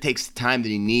Smith takes the time that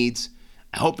he needs.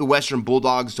 I hope the Western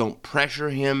Bulldogs don't pressure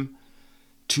him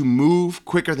to move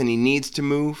quicker than he needs to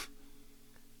move,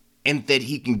 and that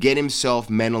he can get himself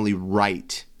mentally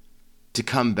right to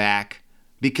come back.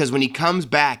 Because when he comes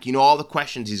back, all the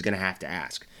questions he's going to have to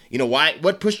ask.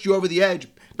 What pushed you over the edge?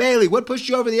 Bailey, what pushed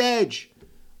you over the edge?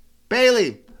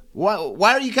 Bailey,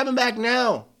 why are you coming back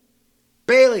now?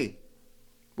 Bailey,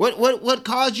 what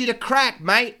caused you to crack,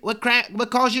 mate? What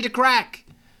caused you to crack?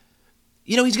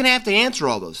 He's going to have to answer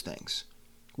all those things,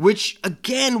 which,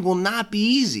 again, will not be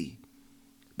easy,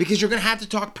 because you're going to have to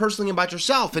talk personally about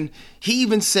yourself. And he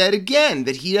even said, again,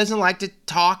 that he doesn't like to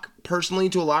talk personally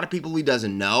to a lot of people he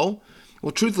doesn't know.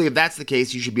 Well, truthfully, if that's the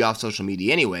case, you should be off social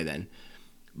media anyway then.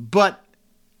 But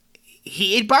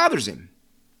it bothers him.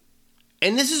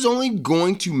 And this is only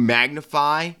going to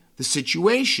magnify the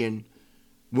situation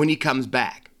when he comes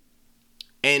back.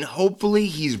 And hopefully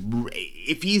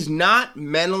if he's not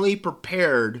mentally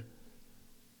prepared,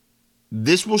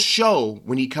 this will show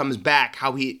when he comes back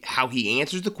how he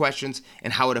answers the questions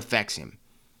and how it affects him.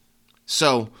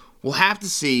 So we'll have to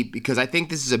see, because I think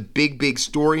this is a big, big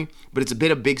story, but it's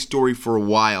been a big story for a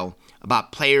while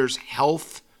about players'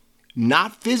 health,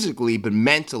 not physically, but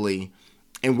mentally,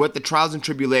 and what the trials and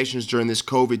tribulations during this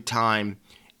COVID time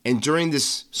and during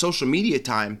this social media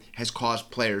time has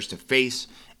caused players to face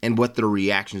and what their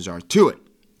reactions are to it.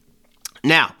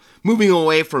 Now, moving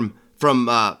away from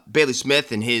Bailey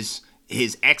Smith and his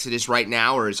exodus right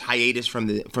now, or his hiatus from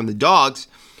the Dogs,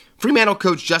 Fremantle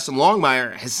coach Justin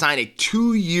Longmire has signed a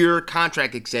 2-year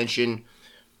contract extension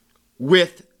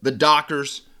with the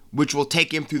Dockers, which will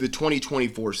take him through the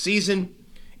 2024 season.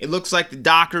 It looks like the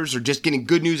Dockers are just getting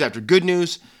good news after good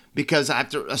news, because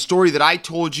after a story that I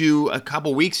told you a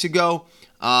couple weeks ago,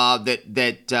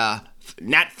 that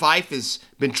Nat Fyfe has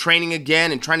been training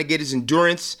again and trying to get his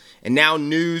endurance, and now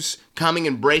news coming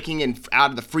and breaking out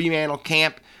of the Fremantle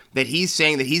camp that he's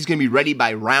saying that he's going to be ready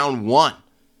by round 1.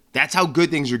 That's how good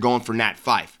things are going for Nat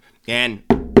Fyfe. And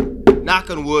knock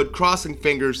on wood, crossing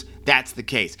fingers, that's the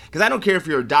case. Because I don't care if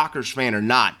you're a Dockers fan or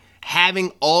not,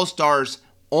 having all-stars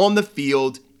on the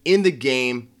field in the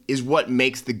game is what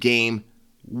makes the game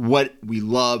what we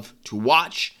love to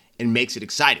watch and makes it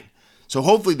exciting. So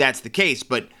hopefully that's the case.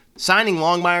 But signing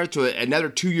Longmire to another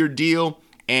 2-year deal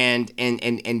and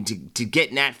to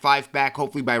get Nat Fyfe back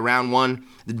hopefully by round 1,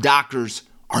 the Dockers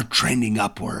are trending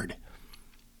upward.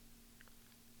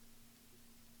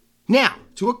 Now,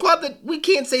 to a club that we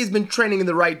can't say has been trending in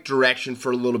the right direction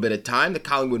for a little bit of time, the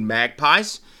Collingwood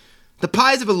Magpies. The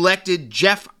Pies have elected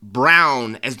Jeff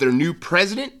Brown as their new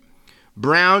president.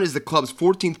 Brown is the club's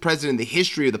 14th president in the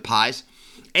history of the Pies,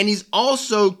 and he's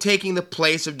also taking the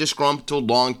place of disgruntled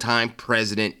longtime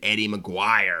president Eddie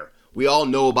McGuire. We all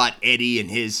know about Eddie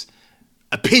and his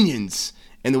opinions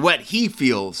and what he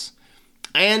feels.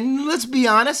 And let's be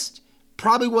honest,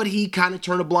 probably what he kind of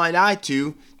turned a blind eye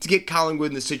to get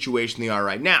Collingwood in the situation they are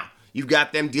right now. You've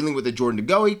got them dealing with the Jordan De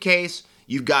Goey case.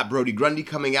 You've got Brodie Grundy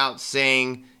coming out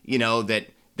saying, that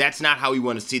that's not how we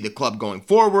want to see the club going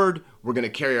forward. We're going to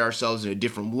carry ourselves in a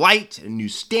different light, a new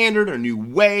standard, a new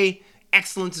way.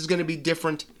 Excellence is going to be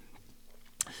different.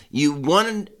 You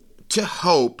want to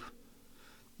hope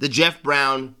that Jeff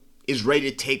Brown is ready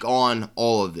to take on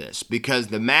all of this, because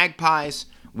the Magpies,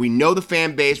 we know the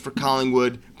fan base for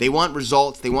Collingwood. They want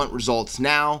results. They want results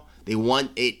now. They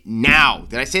want it now.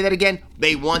 Did I say that again?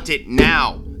 They want it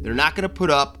now. They're not going to put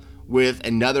up with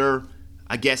another,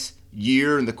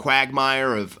 year in the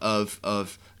quagmire of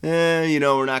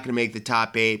we're not going to make the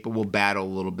top 8, but we'll battle a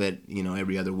little bit,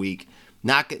 every other week.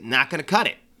 Not going to cut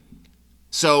it.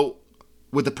 So,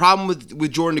 with the problem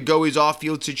with Jordan De Goey's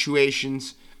off-field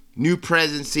situations, new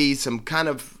presidency, some kind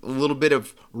of a little bit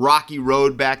of rocky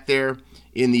road back there at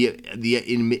the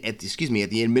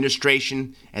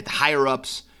administration, at the higher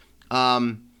ups.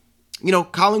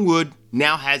 Collingwood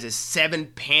now has a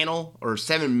 7-panel or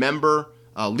 7-member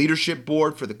leadership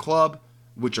board for the club,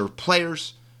 which are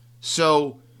players.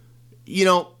 So,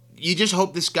 you just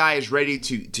hope this guy is ready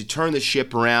to turn the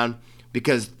ship around,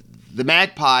 because the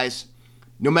Magpies,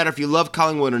 no matter if you love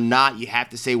Collingwood or not, you have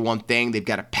to say one thing: they've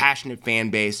got a passionate fan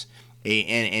base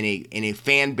and a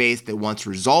fan base that wants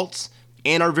results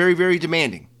and are very, very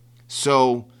demanding.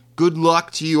 So, good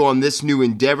luck to you on this new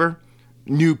endeavor.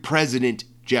 New president,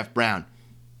 Jeff Brown.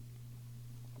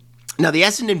 Now, the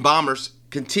Essendon Bombers,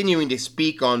 continuing to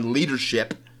speak on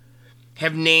leadership,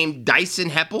 have named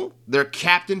Dyson Heppell their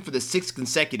captain for the 6th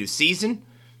consecutive season.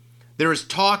 There is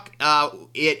talk at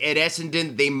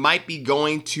Essendon they might be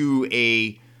going to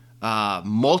a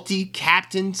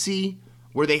multi-captaincy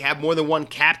where they have more than one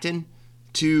captain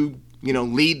to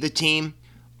lead the team,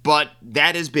 but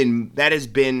that has been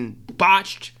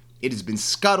botched. It has been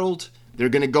scuttled. They're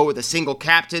going to go with a single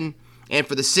captain, and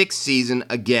for the 6th season,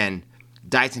 again,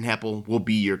 Dyson Heppell will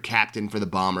be your captain for the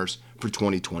Bombers for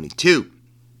 2022.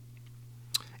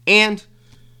 And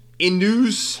in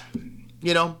news,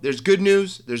 there's good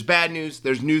news, there's bad news,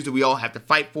 there's news that we all have to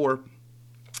fight for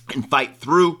and fight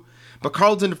through. But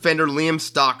Carlton defender Liam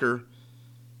Stalker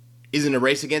is in a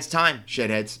race against time,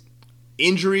 Shedheads.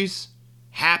 Injuries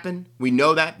happen. We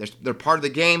know that. They're part of the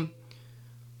game.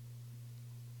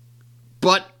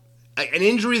 But an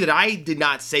injury that I did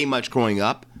not say much growing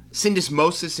up,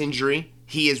 syndesmosis injury,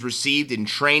 he has received in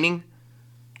training,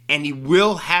 and he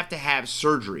will have to have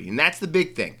surgery. And that's the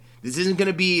big thing. This isn't going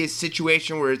to be a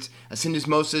situation where it's a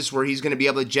syndesmosis where he's going to be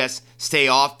able to just stay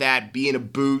off that, be in a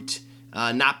boot,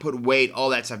 not put weight, all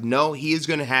that stuff. No, he is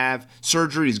going to have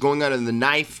surgery. He's going under the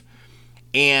knife,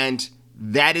 and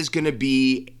that is going to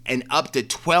be an up to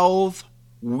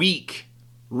 12-week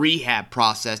rehab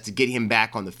process to get him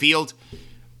back on the field.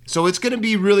 So it's going to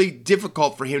be really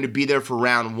difficult for him to be there for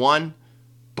round 1.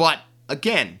 But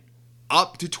again,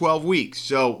 up to 12 weeks.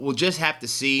 So we'll just have to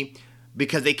see,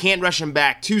 because they can't rush him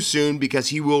back too soon because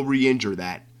he will re-injure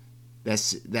that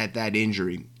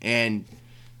injury. And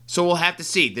so we'll have to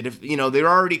see that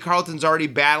if, Carlton's already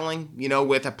battling,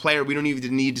 with a player. We don't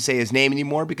even need to say his name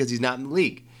anymore because he's not in the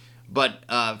league. But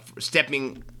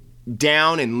stepping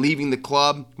down and leaving the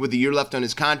club with a year left on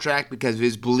his contract because of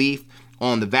his belief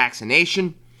on the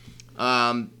vaccination.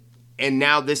 And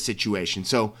now this situation.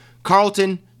 So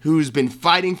Carlton, who's been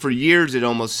fighting for years, it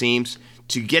almost seems,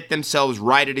 to get themselves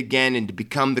righted again and to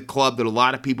become the club that a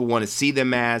lot of people want to see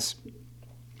them as,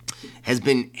 has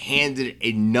been handed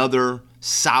another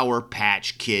Sour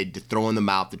Patch Kid to throw in the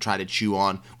mouth to try to chew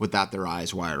on without their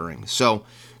eyes watering. So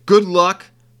good luck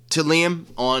to Liam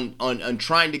on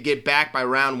trying to get back by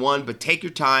round 1, but take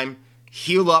your time,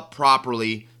 heal up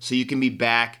properly so you can be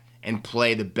back and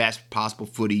play the best possible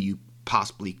footy you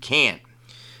possibly can.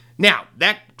 Now,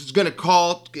 that's going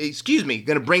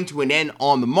to bring to an end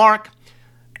On the Mark,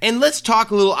 and let's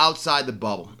talk a little outside the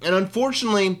bubble. And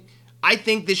unfortunately, I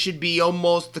think this should be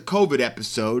almost the COVID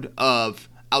episode of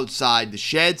Outside the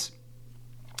Sheds,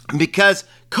 because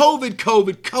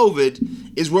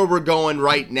COVID is where we're going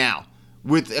right now,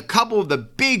 with a couple of the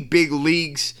big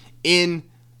leagues in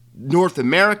North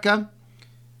America.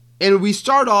 And we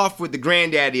start off with the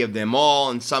granddaddy of them all,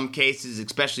 in some cases,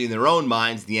 especially in their own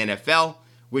minds, the NFL,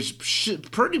 which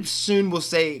pretty soon will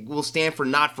stand for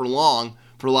not for long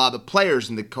for a lot of the players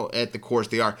at the course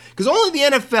they are. Because only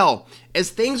the NFL,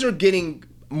 as things are getting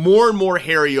more and more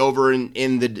hairy over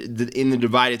in the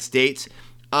divided states,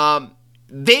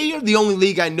 they are the only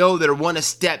league I know that want to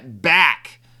step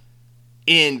back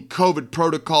in COVID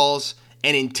protocols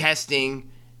and in testing,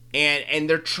 and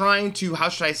they're trying to, how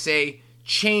should I say,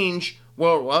 change.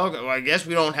 Well, I guess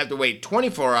we don't have to wait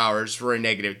 24 hours for a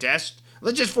negative test.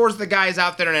 Let's just force the guys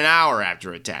out there in an hour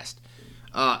after a test.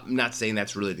 I'm not saying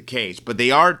that's really the case, but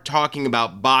they are talking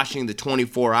about boshing the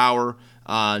 24-hour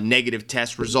negative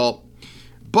test result.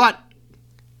 But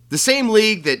the same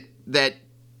league that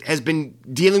has been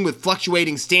dealing with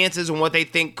fluctuating stances on what they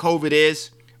think COVID is,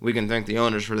 we can thank the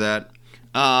owners for that,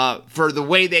 for the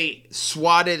way they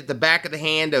swatted at the back of the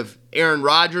hand of Aaron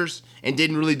Rodgers and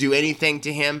didn't really do anything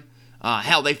to him.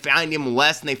 Hell, they fined him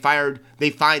less than they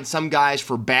fined some guys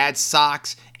for bad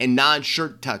socks and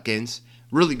non-shirt tuck-ins.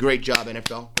 Really great job,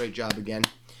 NFL. Great job again.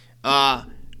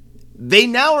 They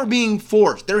now are being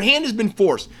forced. Their hand has been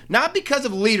forced. Not because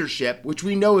of leadership, which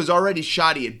we know is already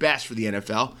shoddy at best for the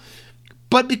NFL,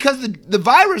 but because the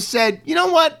virus said, you know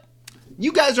what?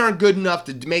 You guys aren't good enough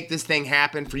to make this thing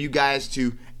happen for you guys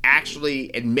to actually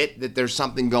admit that there's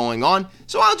something going on.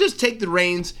 So I'll just take the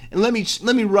reins and let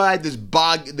me ride this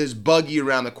buggy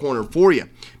around the corner for you.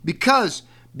 Because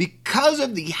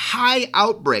of the high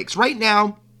outbreaks, right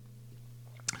now,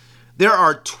 there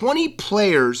are 20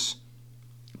 players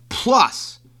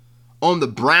plus on the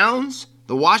Browns,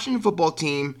 the Washington football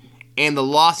team, and the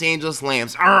Los Angeles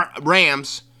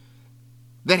Rams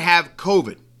that have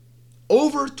COVID.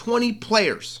 Over 20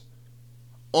 players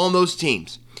on those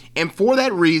teams. And for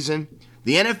that reason,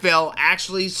 the NFL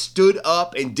actually stood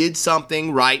up and did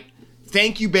something right.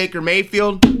 Thank you, Baker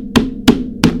Mayfield.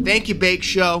 Thank you, Bake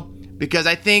Show. Because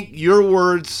I think your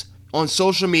words on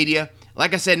social media,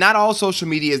 like I said, not all social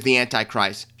media is the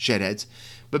Antichrist, shedheads.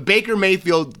 But Baker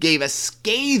Mayfield gave a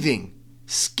scathing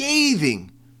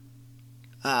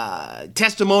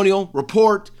testimonial,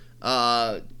 report,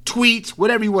 tweet,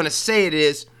 whatever you want to say it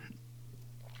is.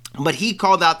 But he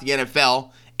called out the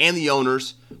NFL and the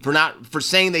owners for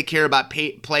saying they care about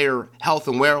player health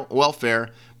and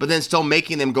welfare, but then still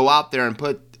making them go out there and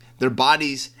put their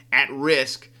bodies at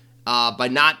risk by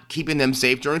not keeping them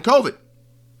safe during COVID.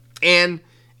 And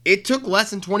it took less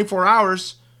than 24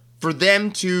 hours for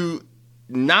them to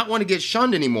not want to get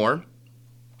shunned anymore,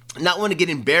 not want to get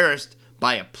embarrassed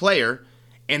by a player,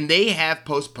 and they have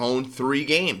postponed 3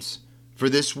 games for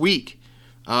this week.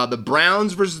 The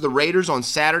Browns versus the Raiders on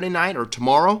Saturday night or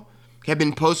tomorrow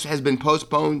has been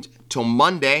postponed till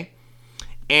Monday,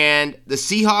 and the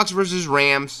Seahawks versus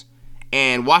Rams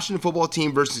and Washington football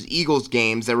team versus Eagles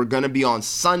games that were going to be on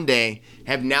Sunday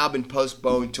have now been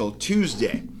postponed till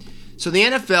Tuesday. So the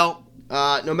NFL,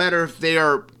 no matter if they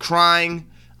are crying,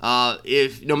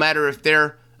 no matter if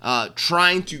they're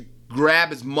trying to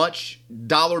grab as much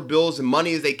dollar bills and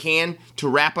money as they can to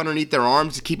wrap underneath their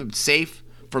arms to keep them safe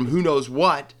from who knows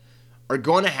what, are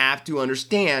going to have to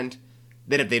understand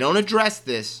that if they don't address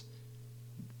this,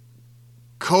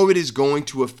 COVID is going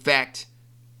to affect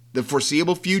the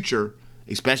foreseeable future,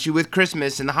 especially with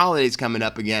Christmas and the holidays coming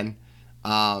up again.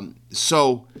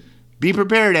 So be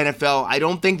prepared, NFL. I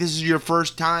don't think this is your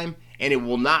first time, and it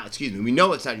will not, we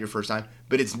know it's not your first time,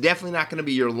 but it's definitely not going to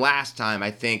be your last time,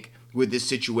 I think, with this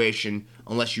situation,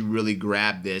 unless you really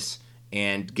grab this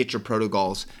and get your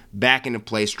protocols back into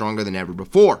place stronger than ever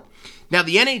before. Now,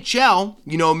 the NHL,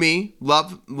 you know me,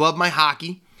 love my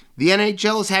hockey. The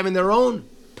NHL is having their own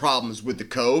problems with the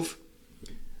Cove.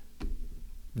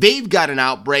 They've got an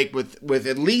outbreak with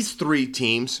at least 3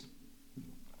 teams,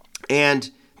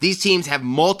 and these teams have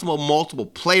multiple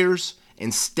players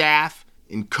and staff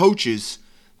and coaches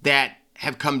that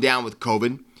have come down with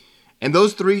COVID. And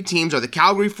those 3 teams are the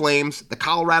Calgary Flames, the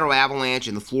Colorado Avalanche,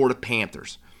 and the Florida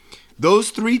Panthers.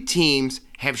 Those 3 teams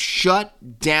have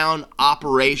shut down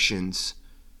operations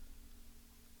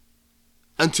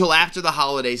until after the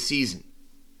holiday season.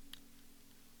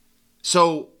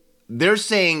 So they're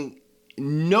saying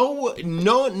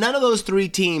none of those 3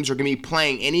 teams are going to be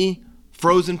playing any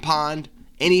Frozen Pond,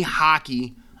 any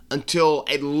hockey until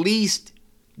at least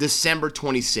December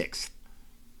 26th.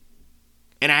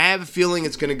 And I have a feeling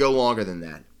it's going to go longer than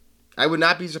that. I would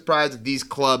not be surprised if these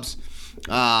clubs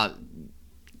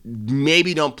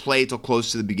maybe don't play till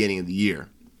close to the beginning of the year.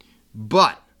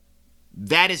 But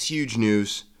that is huge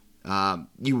news.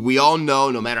 We all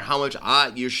know, no matter how much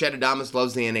Ursheta Adamas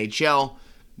loves the NHL,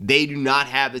 they do not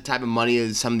have the type of money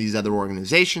as some of these other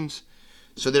organizations.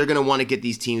 So they're going to want to get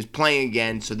these teams playing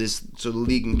again so the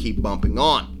league can keep bumping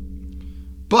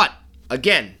on. But,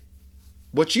 again,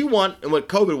 what you want and what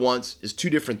COVID wants is 2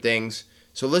 different things.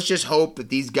 So let's just hope that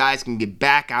these guys can get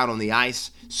back out on the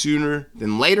ice sooner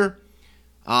than later.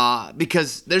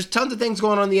 Because there's tons of things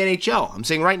going on in the NHL. I'm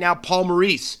saying right now, Paul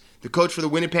Maurice, the coach for the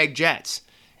Winnipeg Jets,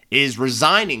 is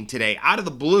resigning today out of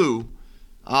the blue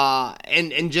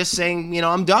and just saying,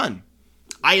 I'm done.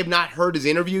 I have not heard his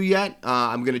interview yet.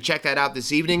 I'm going to check that out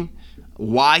this evening,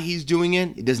 why he's doing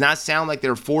it. It does not sound like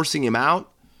they're forcing him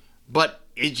out, but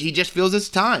he just feels it's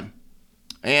time.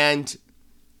 And,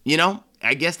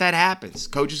 I guess that happens.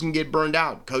 Coaches can get burned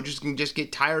out. Coaches can just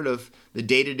get tired of the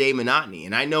day-to-day monotony.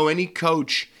 And I know any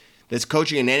coach that's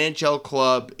coaching an NHL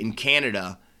club in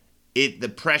Canada,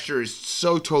 the pressure is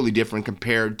so totally different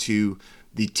compared to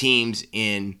the teams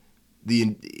in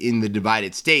the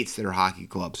divided states that are hockey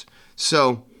clubs.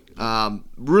 So,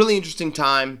 really interesting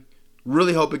time.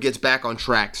 Really hope it gets back on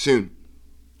track soon.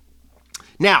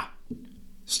 Now,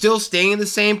 still staying in the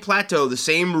same plateau, the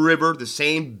same river, the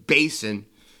same basin,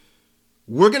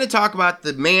 we're going to talk about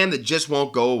the man that just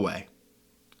won't go away.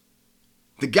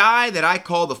 The guy that I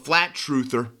call the flat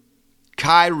truther,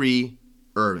 Kyrie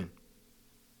Irving.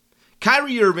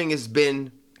 Kyrie Irving has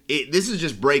been, this is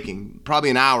just breaking, probably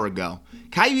an hour ago.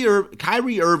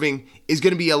 Kyrie Irving is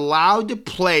going to be allowed to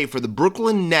play for the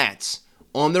Brooklyn Nets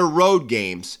on their road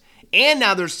games, and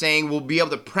now they're saying we'll be able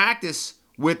to practice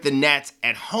with the Nets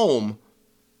at home.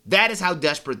 That is how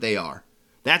desperate they are.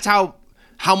 That's how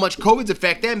much COVID's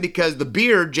affect them, because the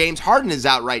Beard, James Harden, is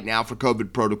out right now for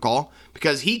COVID protocol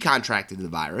because he contracted the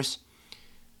virus.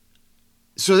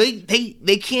 So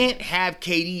they can't have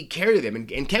KD carry them,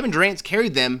 and Kevin Durant's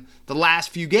carried them the last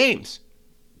few games.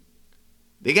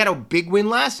 They got a big win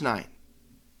last night.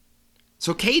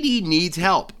 So KD needs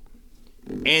help.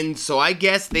 And so I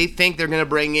guess they think they're going to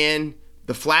bring in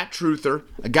the flat truther,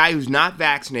 a guy who's not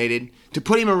vaccinated, to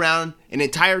put him around an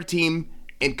entire team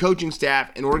and coaching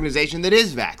staff and organization that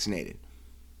is vaccinated.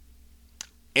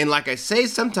 And like I say,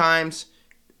 sometimes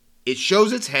it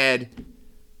shows its head.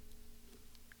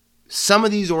 Some of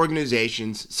these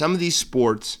organizations, some of these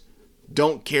sports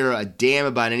don't care a damn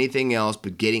about anything else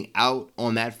but getting out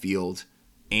on that field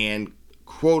and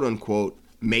quote-unquote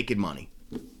making money.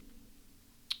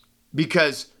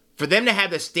 Because for them to have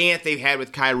the stance they've had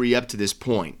with Kyrie up to this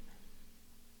point,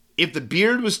 if the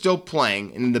Beard was still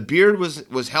playing and the Beard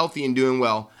was healthy and doing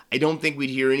well, I don't think we'd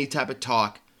hear any type of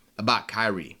talk about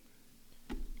Kyrie.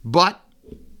 But,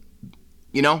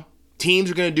 teams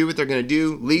are going to do what they're going to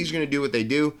do. Leagues are going to do what they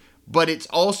do. But it's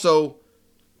also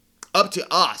up to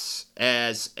us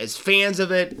as fans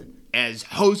of it, as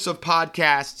hosts of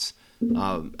podcasts,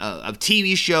 of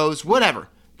TV shows, whatever,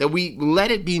 that we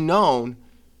let it be known,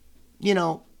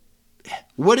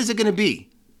 what is it going to be?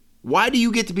 Why do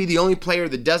you get to be the only player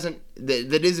that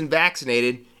isn't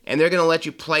vaccinated, and they're going to let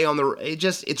you play on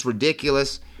it's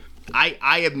ridiculous.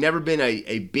 I have never been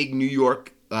a big New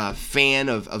York fan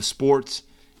of sports,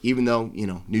 even though,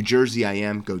 New Jersey I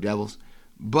am, go Devils.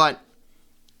 But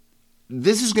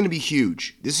this is going to be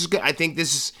huge. I think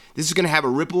this is going to have a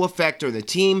ripple effect on the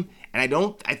team, and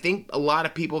I think a lot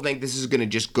of people think this is going to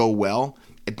just go well.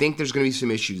 I think there's going to be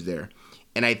some issues there.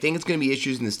 And I think it's going to be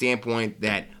issues in the standpoint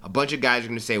that a bunch of guys are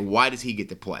going to say, why does he get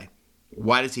to play?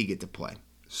 Why does he get to play?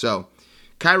 So,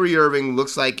 Kyrie Irving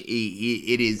looks like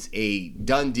it is a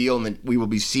done deal, and that we will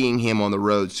be seeing him on the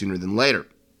road sooner than later.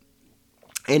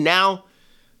 And now,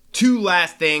 two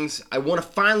last things. I want to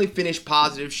finally finish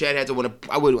positive, Shedheads.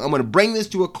 I want to bring this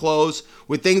to a close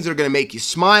with things that are going to make you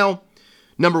smile.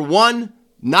 Number one,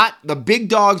 not the big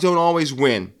dogs don't always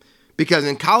win. Because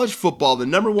in college football, the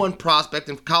number one prospect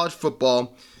in college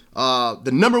football,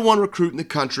 the number one recruit in the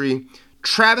country,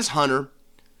 Travis Hunter,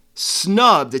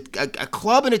 snubbed a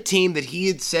club and a team that he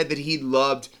had said that he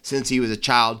loved since he was a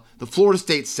child, the Florida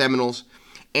State Seminoles,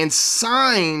 and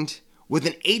signed with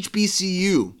an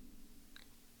HBCU,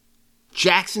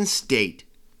 Jackson State,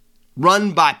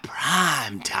 run by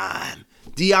primetime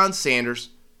Deion Sanders.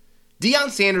 Deion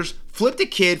Sanders flipped a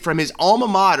kid from his alma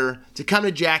mater to come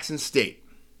to Jackson State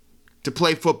to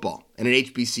play football in an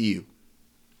HBCU.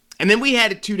 And then we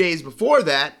had it 2 days before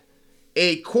that,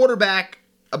 a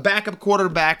backup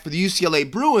quarterback for the UCLA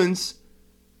Bruins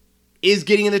is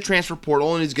getting in the transfer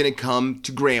portal and is going to come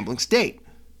to Grambling State.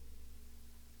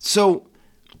 So,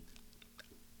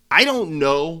 I don't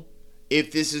know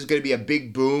if this is going to be a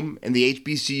big boom and the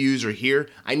HBCUs are here.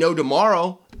 I know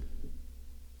tomorrow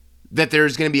that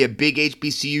there's going to be a big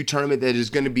HBCU tournament that is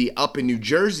going to be up in New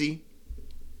Jersey.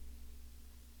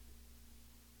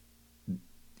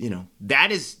 You know,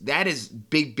 that is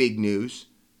big news.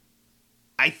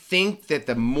 I think that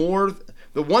the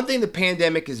one thing the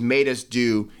pandemic has made us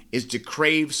do is to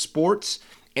crave sports.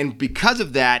 And because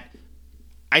of that,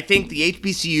 I think the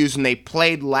HBCUs, when they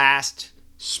played last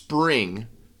spring,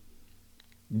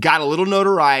 got a little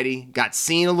notoriety, got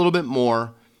seen a little bit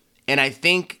more. And I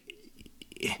think,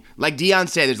 like Deion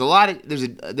said,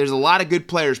 there's a lot of good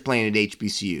players playing at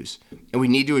HBCUs. And we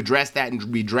need to address that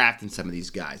and be drafting some of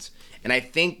these guys. And I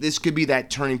think this could be that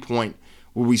turning point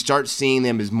where we start seeing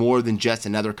them as more than just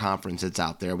another conference that's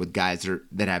out there with guys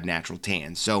that have natural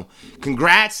tans. So,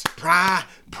 congrats,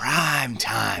 prime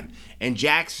time. And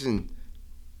Jackson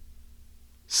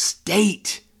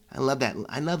State. I love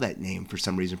that name for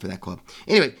some reason for that club.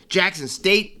 Anyway, Jackson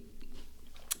State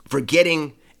for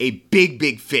getting a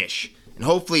big fish. And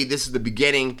hopefully this is the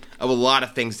beginning of a lot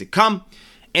of things to come.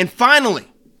 And finally,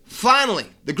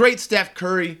 the great Steph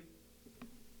Curry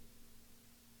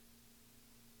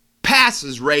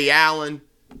passes Ray Allen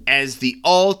as the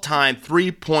all-time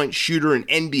three-point shooter in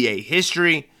NBA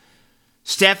history.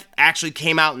 Steph actually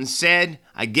came out and said,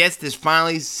 I guess this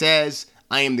finally says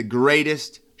I am the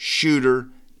greatest shooter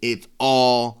of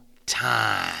all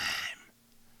time.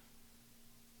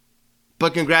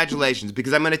 But congratulations,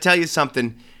 because I'm going to tell you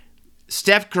something.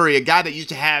 Steph Curry, a guy that used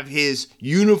to have his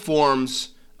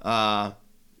uniforms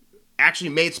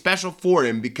actually made special for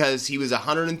him because he was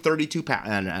 132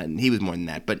 pounds. He was more than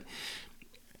that, but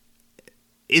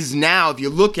is now, if you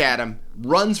look at him,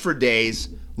 runs for days,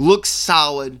 looks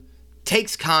solid,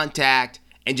 takes contact,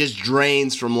 and just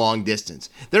drains from long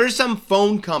distance. There are some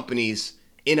phone companies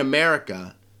in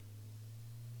America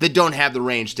that don't have the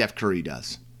range Steph Curry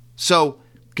does. So,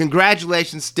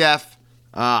 congratulations, Steph.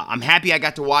 I'm happy I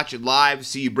got to watch it live,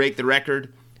 see you break the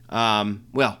record.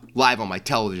 Live on my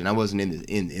television. I wasn't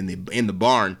in the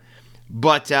barn,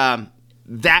 but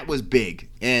that was big.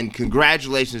 And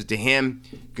congratulations to him.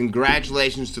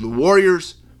 Congratulations to the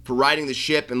Warriors for riding the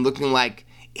ship and looking like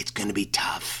it's going to be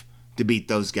tough to beat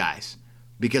those guys,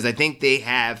 because I think they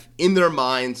have in their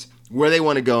minds where they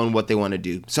want to go and what they want to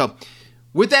do. So,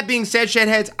 with that being said,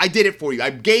 Shedheads, I did it for you. I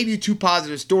gave you two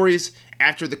positive stories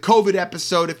after the COVID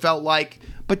episode, it felt like.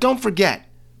 But don't forget,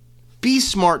 be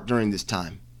smart during this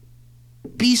time.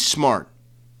 Be smart.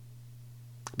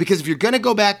 Because if you're going to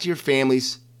go back to your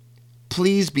families,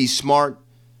 please be smart.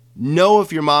 Know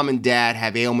if your mom and dad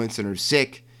have ailments and are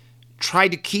sick. Try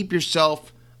to keep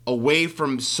yourself away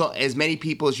from as many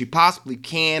people as you possibly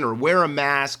can, or wear a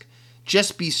mask.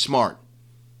 Just be smart.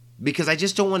 Because I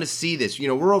just don't want to see this. You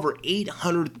know, we're over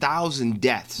 800,000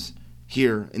 deaths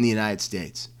here in the United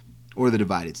States, or the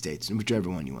divided states,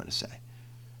 whichever one you want to say.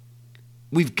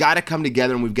 We've got to come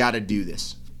together and we've got to do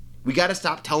this. We got to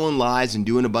stop telling lies and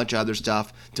doing a bunch of other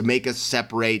stuff to make us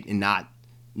separate and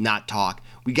not talk.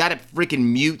 We got to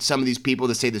freaking mute some of these people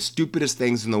that say the stupidest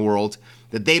things in the world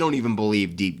that they don't even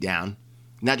believe deep down.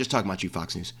 Not just talking about you,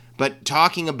 Fox News, but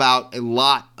talking about a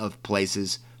lot of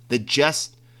places that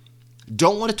just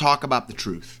don't want to talk about the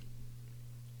truth.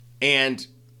 And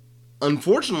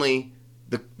unfortunately,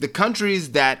 the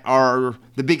countries that are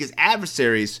the biggest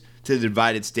adversaries to the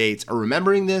divided states are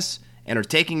remembering this and are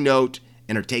taking note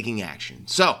and are taking action.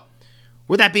 So,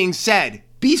 with that being said,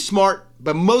 be smart,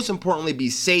 but most importantly, be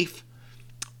safe.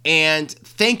 And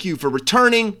thank you for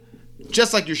returning,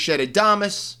 just like your Shed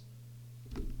Adamus.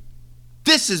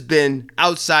 This has been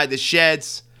Outside the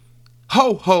Sheds.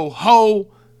 Ho, ho,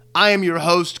 ho. I am your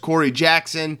host, Corey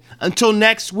Jackson. Until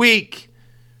next week,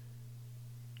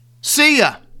 see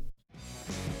ya.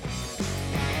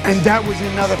 And that was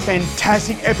another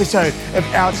fantastic episode of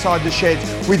Outside the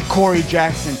Sheds with Corey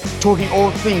Jackson, talking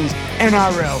all things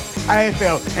NRL,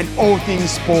 AFL, and all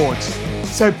things sports.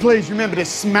 So please remember to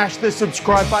smash the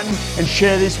subscribe button and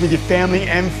share this with your family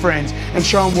and friends and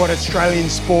show them what Australian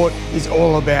sport is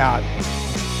all about.